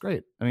gameplay, that's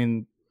great. I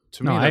mean,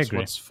 to me, that's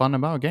what's fun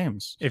about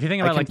games. If you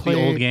think about like the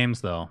old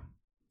games, though,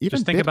 even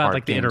just think about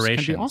like the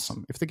iterations. Can be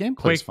awesome. If the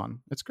gameplay is fun,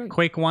 it's great.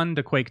 Quake 1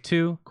 to Quake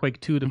 2, Quake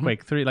 2 to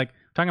Quake 3, like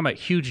talking about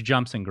huge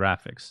jumps in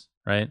graphics,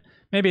 right?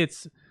 Maybe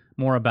it's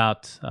more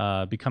about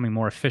becoming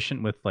more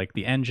efficient with like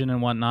the engine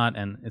and whatnot,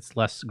 and it's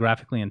less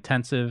graphically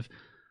intensive.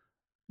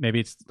 Maybe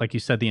it's like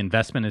you said, the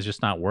investment is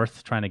just not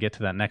worth trying to get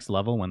to that next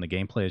level when the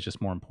gameplay is just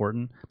more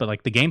important. But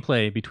like the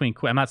gameplay between,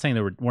 I'm not saying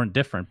they weren't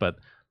different, but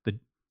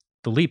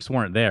the leaps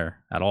weren't there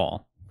at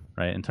all,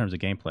 right? In terms of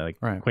gameplay,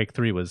 like Quake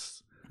 3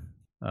 was,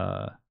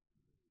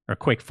 or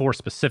Quake 4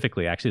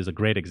 specifically, actually is a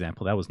great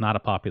example. That was not a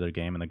popular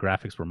game, and the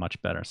graphics were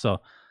much better.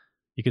 So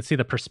you can see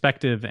the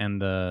perspective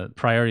and the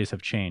priorities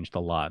have changed a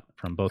lot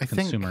from both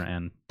consumer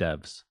and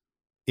devs.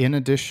 In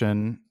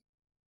addition,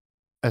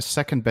 a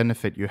second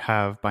benefit you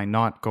have by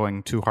not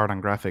going too hard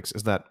on graphics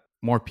is that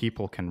more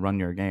people can run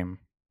your game.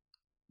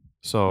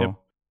 So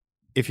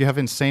if you have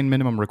insane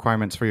minimum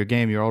requirements for your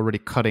game, you're already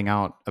cutting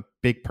out a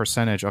big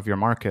percentage of your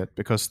market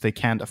because they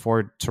can't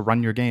afford to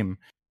run your game.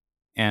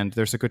 And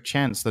there's a good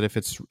chance that if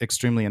it's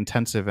extremely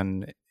intensive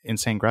and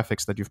insane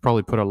graphics, that you've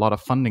probably put a lot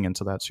of funding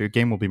into that. So your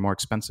game will be more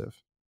expensive.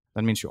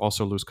 That means you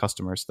also lose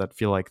customers that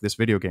feel like this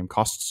video game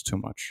costs too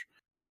much.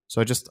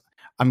 So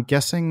I'm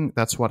guessing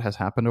that's what has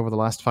happened over the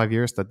last 5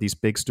 years, that these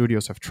big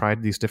studios have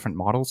tried these different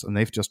models and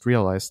they've just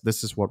realized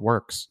this is what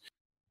works.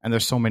 And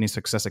there's so many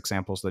success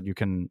examples that you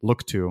can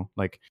look to.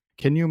 Like,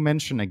 can you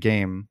mention a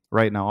game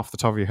right now off the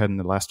top of your head in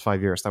the last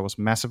 5 years that was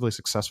massively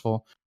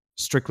successful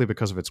strictly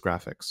because of its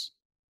graphics?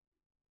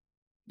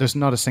 There's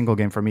not a single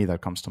game for me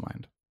that comes to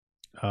mind.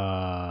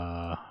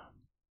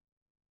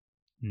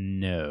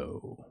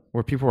 No.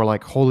 Where people were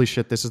like, holy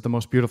shit, this is the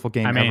most beautiful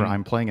game ever.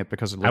 I'm playing it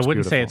because it looks beautiful. I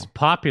wouldn't say it's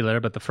popular,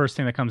 but the first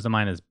thing that comes to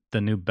mind is the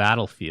new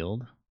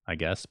Battlefield, I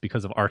guess,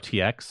 because of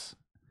RTX,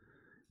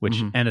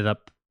 which ended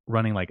up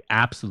running like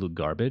absolute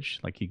garbage.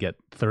 Like you get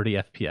 30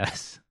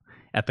 FPS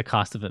at the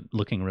cost of it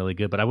looking really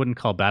good. But I wouldn't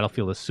call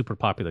Battlefield a super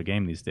popular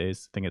game these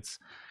days. I think it's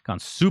gone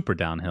super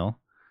downhill,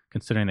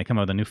 considering they come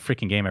out with a new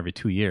freaking game every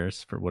 2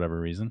 years for whatever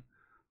reason.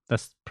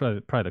 That's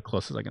probably the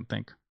closest I can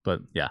think.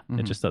 But yeah,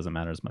 it just doesn't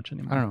matter as much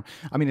anymore. I don't know.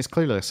 I mean, it's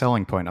clearly a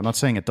selling point. I'm not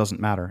saying it doesn't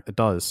matter. It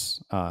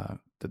does.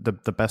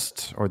 The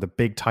best or the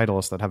big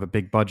titles that have a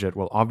big budget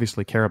will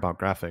obviously care about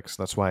graphics.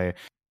 That's why,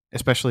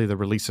 especially the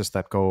releases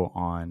that go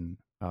on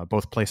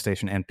both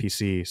PlayStation and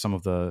PC, some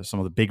of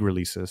the big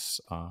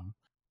releases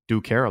do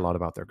care a lot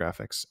about their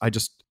graphics.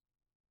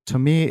 To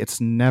me,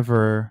 it's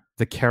never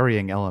the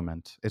carrying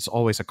element. It's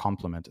always a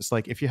compliment. It's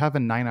like if you have a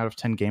 9 out of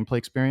 10 gameplay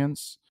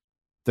experience,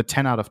 the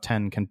 10 out of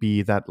 10 can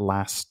be that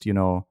last,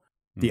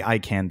 the eye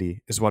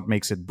candy is what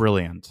makes it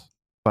brilliant.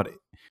 But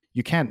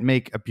you can't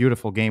make a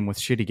beautiful game with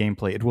shitty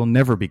gameplay. It will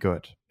never be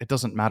good. It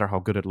doesn't matter how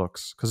good it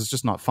looks because it's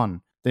just not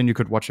fun. Then you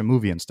could watch a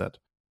movie instead.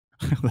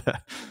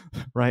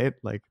 Right?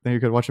 Like then you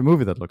could watch a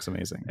movie that looks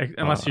amazing.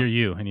 Unless you're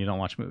you and you don't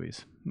watch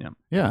movies. Yeah.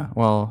 Yeah.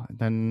 Well,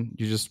 then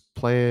you just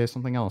play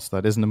something else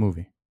that isn't a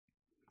movie.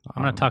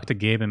 I'm going to talk to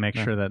Gabe and make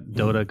sure that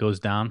Dota goes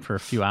down for a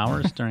few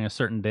hours during a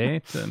certain day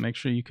to make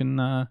sure you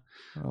can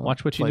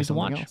watch what you need to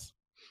watch.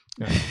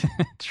 Yeah.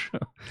 True.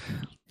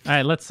 All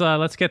right,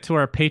 let's get to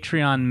our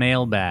Patreon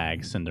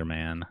mailbag,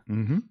 Cinderman.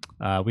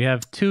 We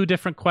have 2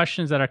 different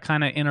questions that are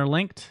kind of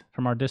interlinked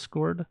from our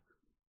Discord.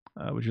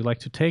 Would you like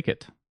to take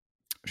it?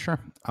 Sure.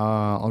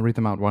 I'll read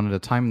them out one at a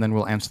time, and then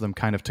we'll answer them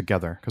kind of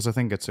together because I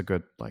think it's a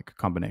good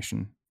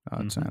combination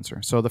to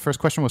answer. So the first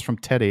question was from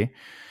Teddy,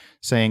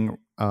 saying,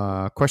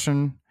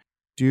 question.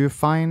 Do you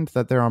find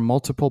that there are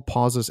multiple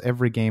pauses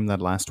every game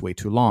that last way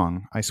too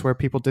long? I swear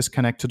people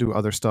disconnect to do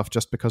other stuff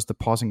just because the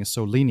pausing is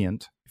so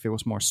lenient. If it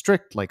was more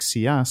strict, like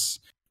CS,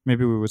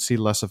 maybe we would see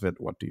less of it.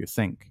 What do you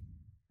think?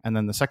 And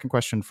then the second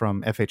question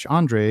from FH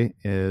Andre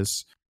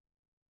is,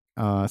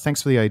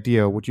 thanks for the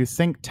idea. Would you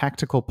think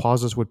tactical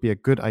pauses would be a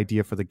good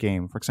idea for the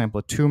game? For example,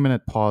 a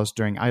 2-minute pause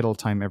during idle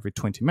time every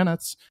 20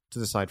 minutes to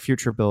decide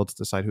future builds,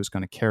 decide who's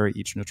going to carry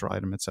each neutral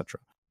item,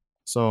 etc.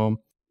 So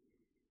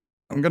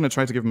I'm going to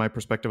try to give my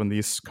perspective on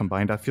these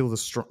combined. I feel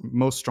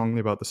most strongly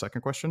about the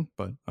second question,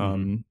 but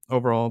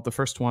overall, the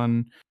first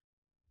one,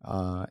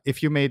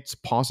 if you made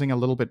pausing a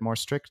little bit more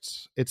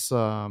strict, it's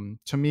to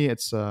me,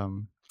 it's a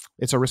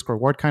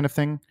risk-reward kind of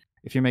thing.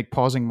 If you make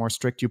pausing more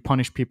strict, you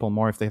punish people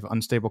more if they have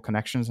unstable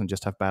connections and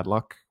just have bad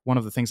luck. One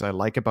of the things I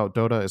like about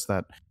Dota is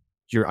that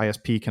your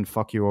ISP can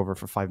fuck you over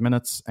for 5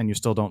 minutes and you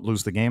still don't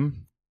lose the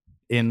game.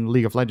 In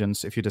League of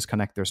Legends, if you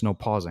disconnect, there's no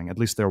pausing. At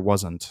least there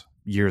wasn't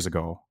years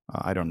ago.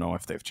 I don't know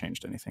if they've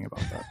changed anything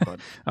about that. But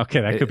okay,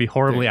 that could be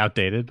horribly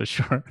outdated, but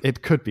sure.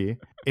 It could be.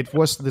 It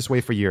was this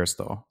way for years,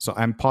 though. So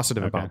I'm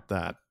positive about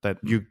that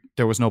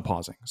there was no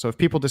pausing. So if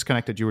people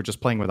disconnected, you were just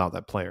playing without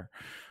that player,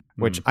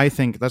 which I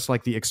think that's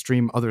like the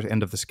extreme other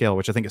end of the scale,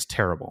 which I think is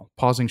terrible.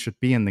 Pausing should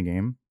be in the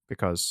game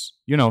because,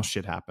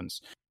 shit happens.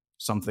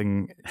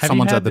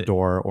 Someone's at the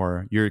door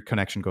or your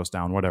connection goes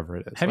down, whatever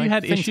it is. Have you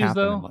had issues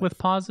though with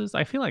pauses?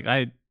 I feel like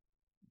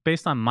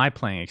based on my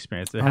playing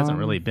experience, it hasn't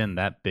really been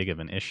that big of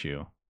an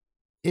issue.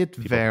 It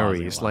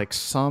varies. Like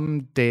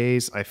some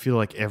days I feel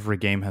like every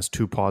game has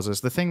 2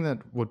 pauses. The thing that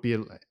would be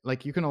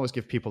like, you can always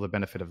give people the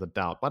benefit of the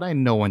doubt, but I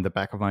know in the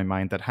back of my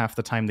mind that half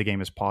the time the game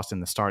is paused in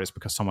the start is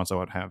because someone's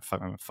out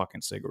having a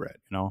fucking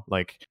cigarette,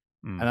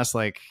 and that's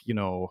like,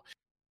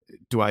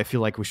 do I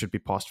feel like we should be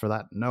paused for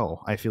that?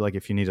 No. I feel like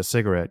if you need a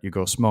cigarette, you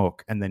go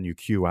smoke and then you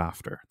queue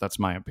after. That's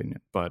my opinion.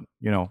 But,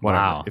 whatever.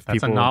 Wow,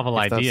 that's a novel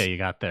idea you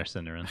got there,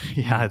 Cinderin.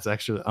 Yeah, it's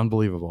actually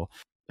unbelievable.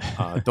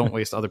 Don't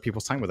waste other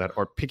people's time with that.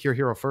 Or pick your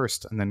hero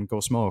first and then go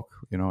smoke.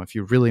 If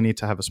you really need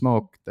to have a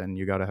smoke, then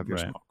you got to have your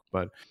smoke.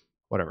 But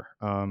whatever.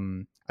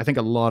 I think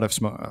a lot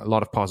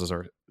of pauses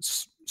are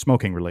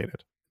smoking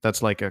related.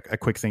 That's like a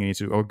quick thing you need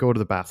to do. Or go to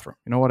the bathroom.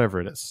 Whatever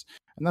it is.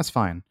 And that's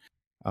fine.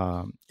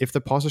 If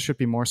the pauses should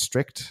be more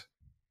strict,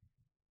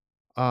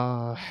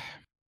 I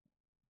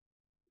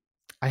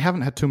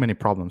haven't had too many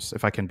problems,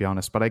 if I can be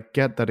honest, but I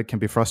get that it can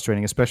be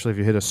frustrating, especially if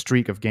you hit a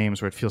streak of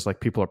games where it feels like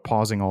people are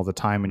pausing all the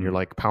time and you're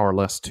like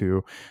powerless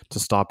to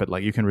stop it.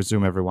 Like you can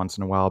resume every once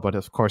in a while, but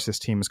of course this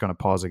team is going to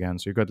pause again.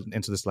 So you go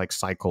into this like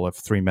cycle of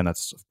 3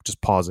 minutes of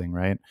just pausing,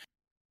 right?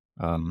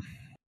 I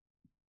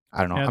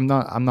don't know.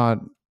 Yeah.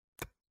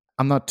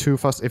 I'm not too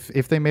fussed.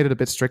 If they made it a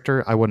bit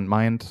stricter, I wouldn't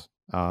mind.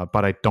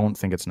 But I don't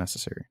think it's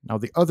necessary. Now,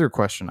 the other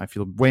question I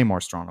feel way more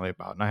strongly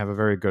about, and I have a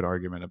very good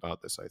argument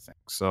about this, I think.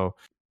 So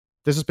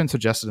this has been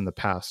suggested in the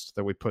past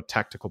that we put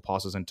tactical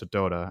pauses into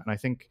Dota, and I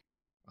think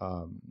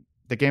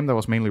the game that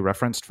was mainly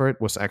referenced for it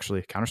was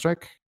actually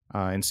Counter-Strike.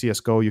 In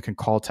CSGO, you can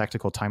call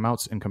tactical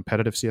timeouts in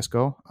competitive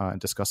CSGO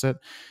and discuss it.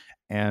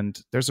 And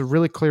there's a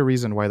really clear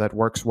reason why that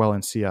works well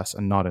in CS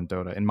and not in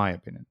Dota, in my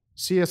opinion.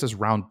 CS is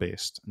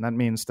round-based, and that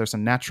means there's a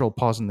natural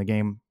pause in the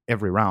game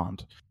every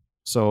round.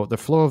 So the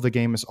flow of the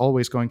game is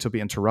always going to be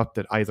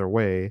interrupted either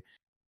way,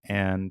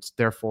 and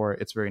therefore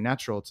it's very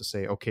natural to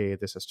say, okay,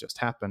 this has just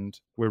happened,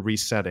 we're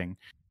resetting.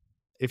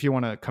 If you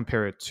want to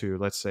compare it to,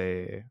 let's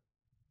say,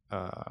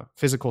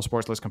 physical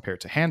sports, let's compare it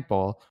to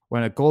handball.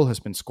 When a goal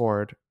has been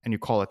scored and you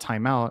call a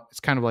timeout,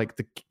 it's kind of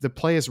like the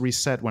play is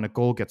reset when a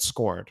goal gets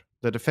scored.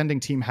 The defending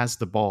team has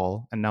the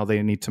ball and now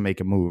they need to make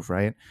a move,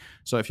 right?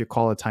 So if you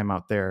call a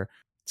timeout there,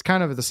 it's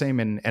kind of the same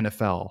in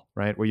NFL,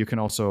 right? Where you can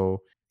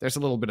also, there's a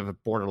little bit of a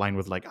borderline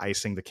with like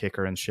icing the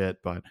kicker and shit,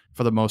 but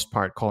for the most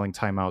part, calling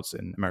timeouts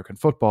in American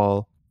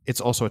football, it's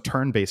also a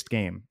turn-based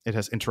game. It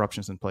has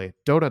interruptions in play.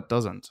 Dota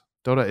doesn't.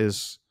 Dota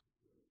is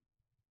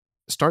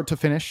start to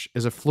finish,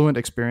 is a fluent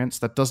experience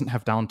that doesn't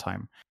have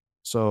downtime.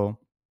 So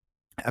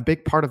a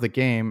big part of the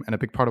game and a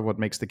big part of what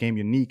makes the game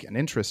unique and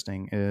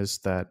interesting is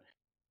that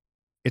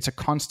it's a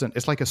constant,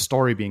 it's like a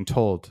story being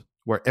told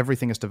where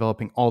everything is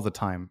developing all the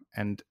time.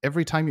 And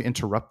every time you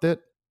interrupt it,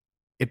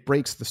 it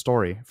breaks the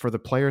story for the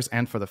players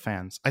and for the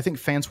fans. I think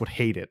fans would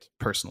hate it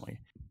personally.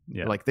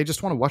 Yeah. Like they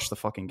just want to watch the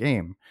fucking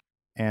game.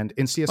 And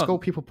in CSGO,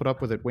 people put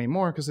up with it way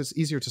more because it's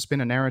easier to spin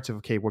a narrative.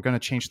 Okay, we're going to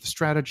change the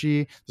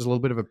strategy. There's a little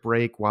bit of a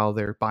break while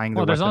they're buying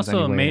their weapons. Well, there's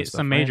also anyway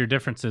some major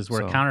differences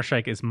where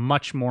Counter-Strike is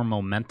much more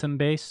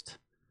momentum-based.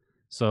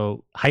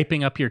 So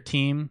hyping up your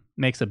team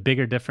makes a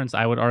bigger difference,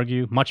 I would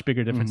argue. Much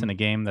bigger difference in a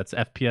game that's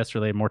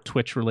FPS-related, more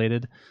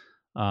Twitch-related.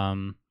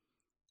 And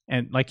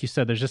like you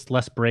said, there's just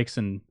less breaks.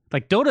 And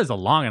like Dota is a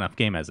long enough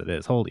game as it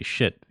is. Holy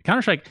shit.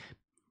 Counter-Strike,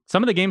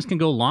 some of the games can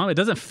go long. It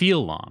doesn't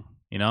feel long,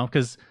 you know,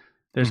 because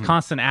there's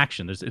constant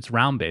action. It's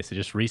round-based. It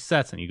just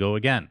resets and you go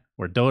again.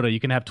 Where Dota, you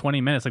can have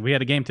 20 minutes. Like we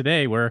had a game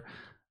today where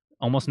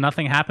almost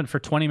nothing happened for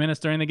 20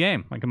 minutes during the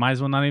game. Like I might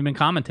as well not even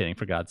commentating,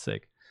 for God's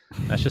sake.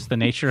 That's just the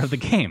nature of the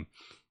game.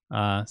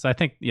 So I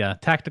think,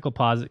 tactical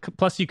pause.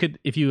 Plus, you could,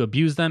 if you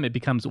abuse them, it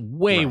becomes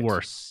way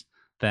worse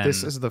than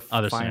this is the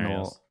other final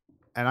scenarios.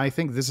 And I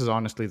think this is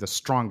honestly the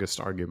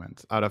strongest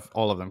argument out of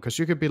all of them, because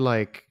you could be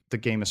like, the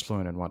game is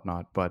fluent and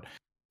whatnot, but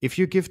if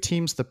you give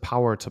teams the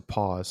power to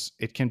pause,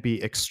 it can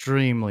be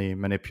extremely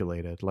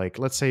manipulated. Like,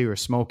 let's say you're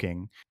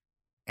smoking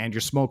and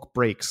your smoke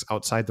breaks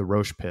outside the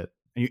Roche pit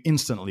and you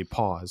instantly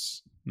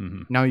pause.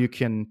 Now you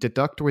can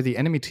deduct where the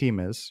enemy team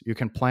is. You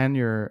can plan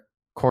your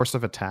course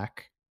of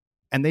attack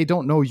and they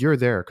don't know you're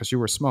there because you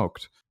were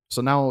smoked.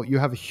 So now you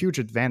have a huge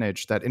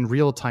advantage that in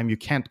real time you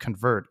can't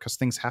convert because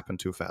things happen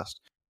too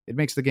fast. It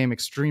makes the game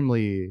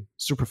extremely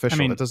superficial. I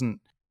mean, it doesn't.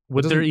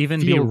 Would there even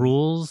be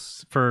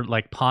rules for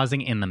like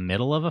pausing in the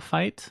middle of a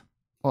fight?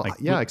 Well,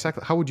 like,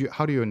 exactly. How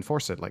do you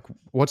enforce it? Like,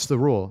 what's the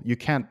rule? You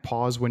can't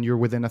pause when you're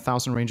within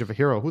 1,000 range of a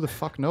hero. Who the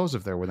fuck knows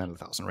if they're within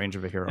 1,000 range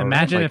of a hero?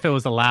 Imagine right? if it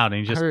was allowed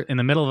and you just in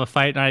the middle of a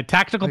fight, all right,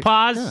 tactical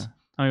pause. Yeah.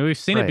 I mean, we've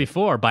seen it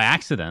before by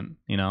accident,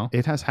 you know.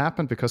 It has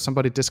happened because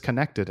somebody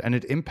disconnected, and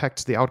it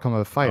impacts the outcome of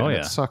a fight, and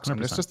it sucks. 100%. And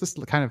there's just this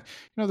kind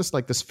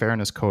of, this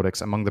fairness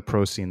codex among the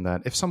pro scene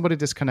that if somebody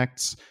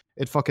disconnects,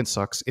 it fucking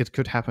sucks. It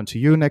could happen to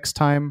you next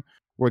time.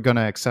 We're going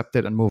to accept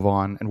it and move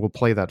on, and we'll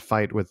play that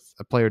fight with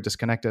a player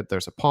disconnected.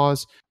 There's a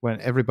pause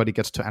when everybody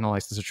gets to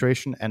analyze the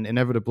situation, and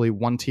inevitably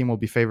one team will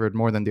be favored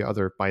more than the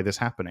other by this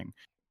happening.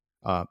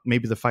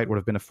 Maybe the fight would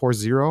have been a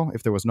 4-0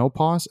 if there was no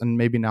pause, and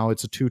maybe now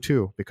it's a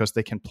 2-2 because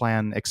they can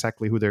plan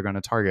exactly who they're going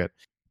to target.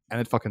 And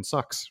it fucking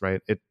sucks,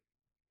 right? It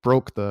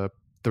broke the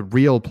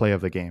real play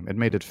of the game. It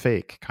made it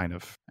fake, kind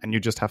of, and you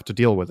just have to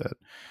deal with it.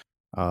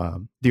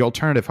 The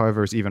alternative,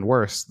 however, is even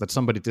worse, that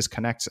somebody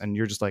disconnects and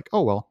you're just like,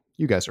 oh, well,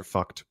 you guys are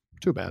fucked.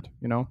 Too bad,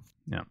 you know?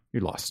 Yeah.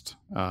 You lost.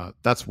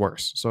 That's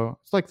worse. So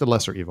it's like the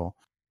lesser evil.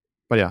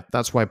 But yeah,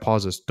 that's why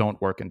pauses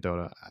don't work in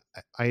Dota.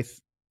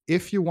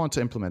 If you want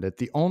to implement it,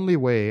 the only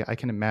way I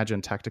can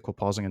imagine tactical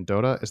pausing in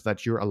Dota is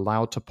that you're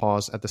allowed to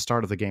pause at the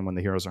start of the game when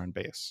the heroes are in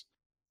base.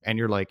 And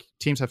you're like,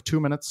 teams have 2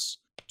 minutes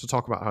to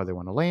talk about how they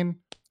want to lane,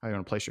 how you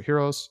want to place your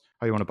heroes,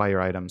 how you want to buy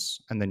your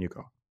items, and then you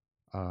go.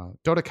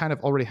 Dota kind of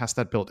already has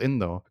that built in,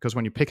 though, because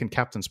when you pick in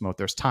captain's mode,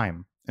 there's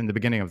time in the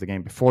beginning of the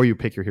game before you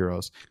pick your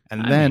heroes.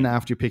 And then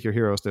after you pick your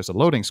heroes, there's a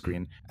loading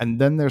screen. And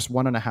then there's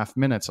 1.5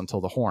 minutes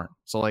until the horn.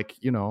 So, like,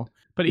 you know.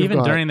 But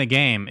even during the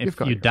game, if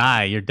you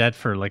die, you're dead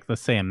for, like,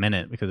 let's say a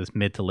minute because it's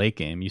mid to late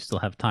game. You still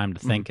have time to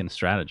think and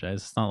strategize.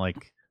 It's not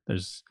like you're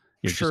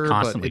just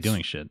constantly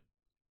doing shit.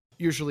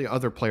 Usually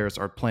other players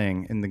are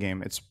playing in the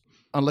game. It's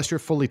unless you're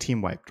fully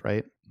team wiped,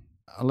 right?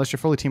 Unless you're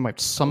fully team wiped,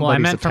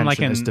 somebody's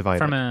attention is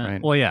divided. Right?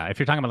 Well, yeah, if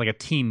you're talking about like a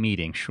team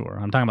meeting, sure.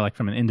 I'm talking about like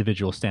from an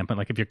individual standpoint.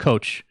 Like if your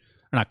coach,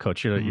 or not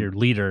coach, your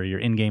leader, your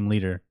in-game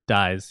leader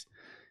dies,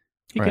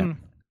 he can,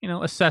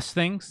 assess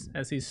things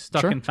as he's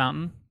stuck in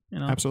Fountain.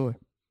 Absolutely.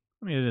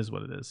 I mean, it is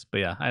what it is. But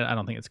yeah, I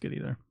don't think it's good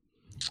either.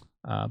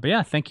 But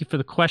yeah, thank you for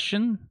the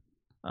questions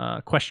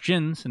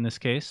in this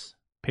case,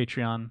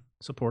 Patreon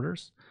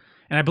supporters.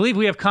 And I believe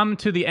we have come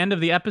to the end of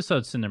the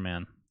episode,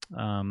 Cinderman.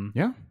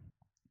 Yeah.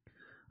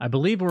 I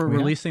believe we're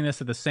releasing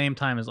this at the same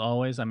time as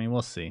always. I mean,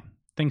 we'll see.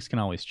 Things can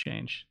always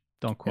change.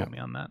 Don't quote me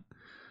on that.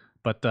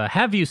 But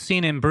have you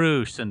seen In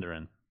Bruges,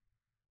 Cinderin?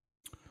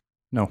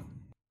 No.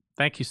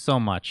 Thank you so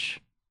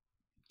much.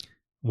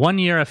 1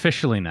 year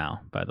officially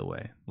now, by the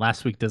way.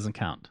 Last week doesn't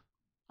count.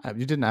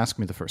 You didn't ask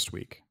me the first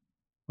week.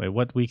 Wait,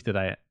 what week did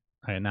I...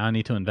 All right, now I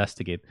need to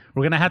investigate.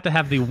 We're going to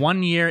have the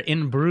 1 year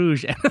In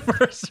Bruges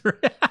anniversary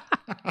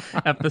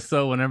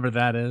episode, whenever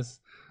that is.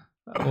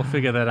 We'll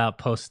figure that out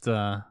post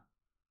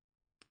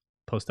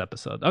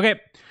episode.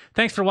 Okay,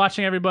 thanks for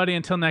watching, everybody.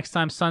 Until next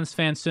time, Suns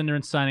fan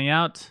Cinderin signing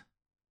out.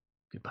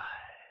 Goodbye.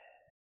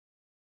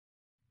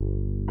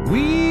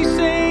 We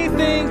say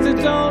things that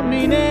don't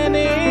mean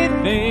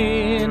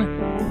anything,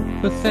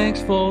 but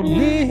thanks for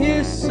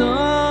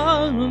listening.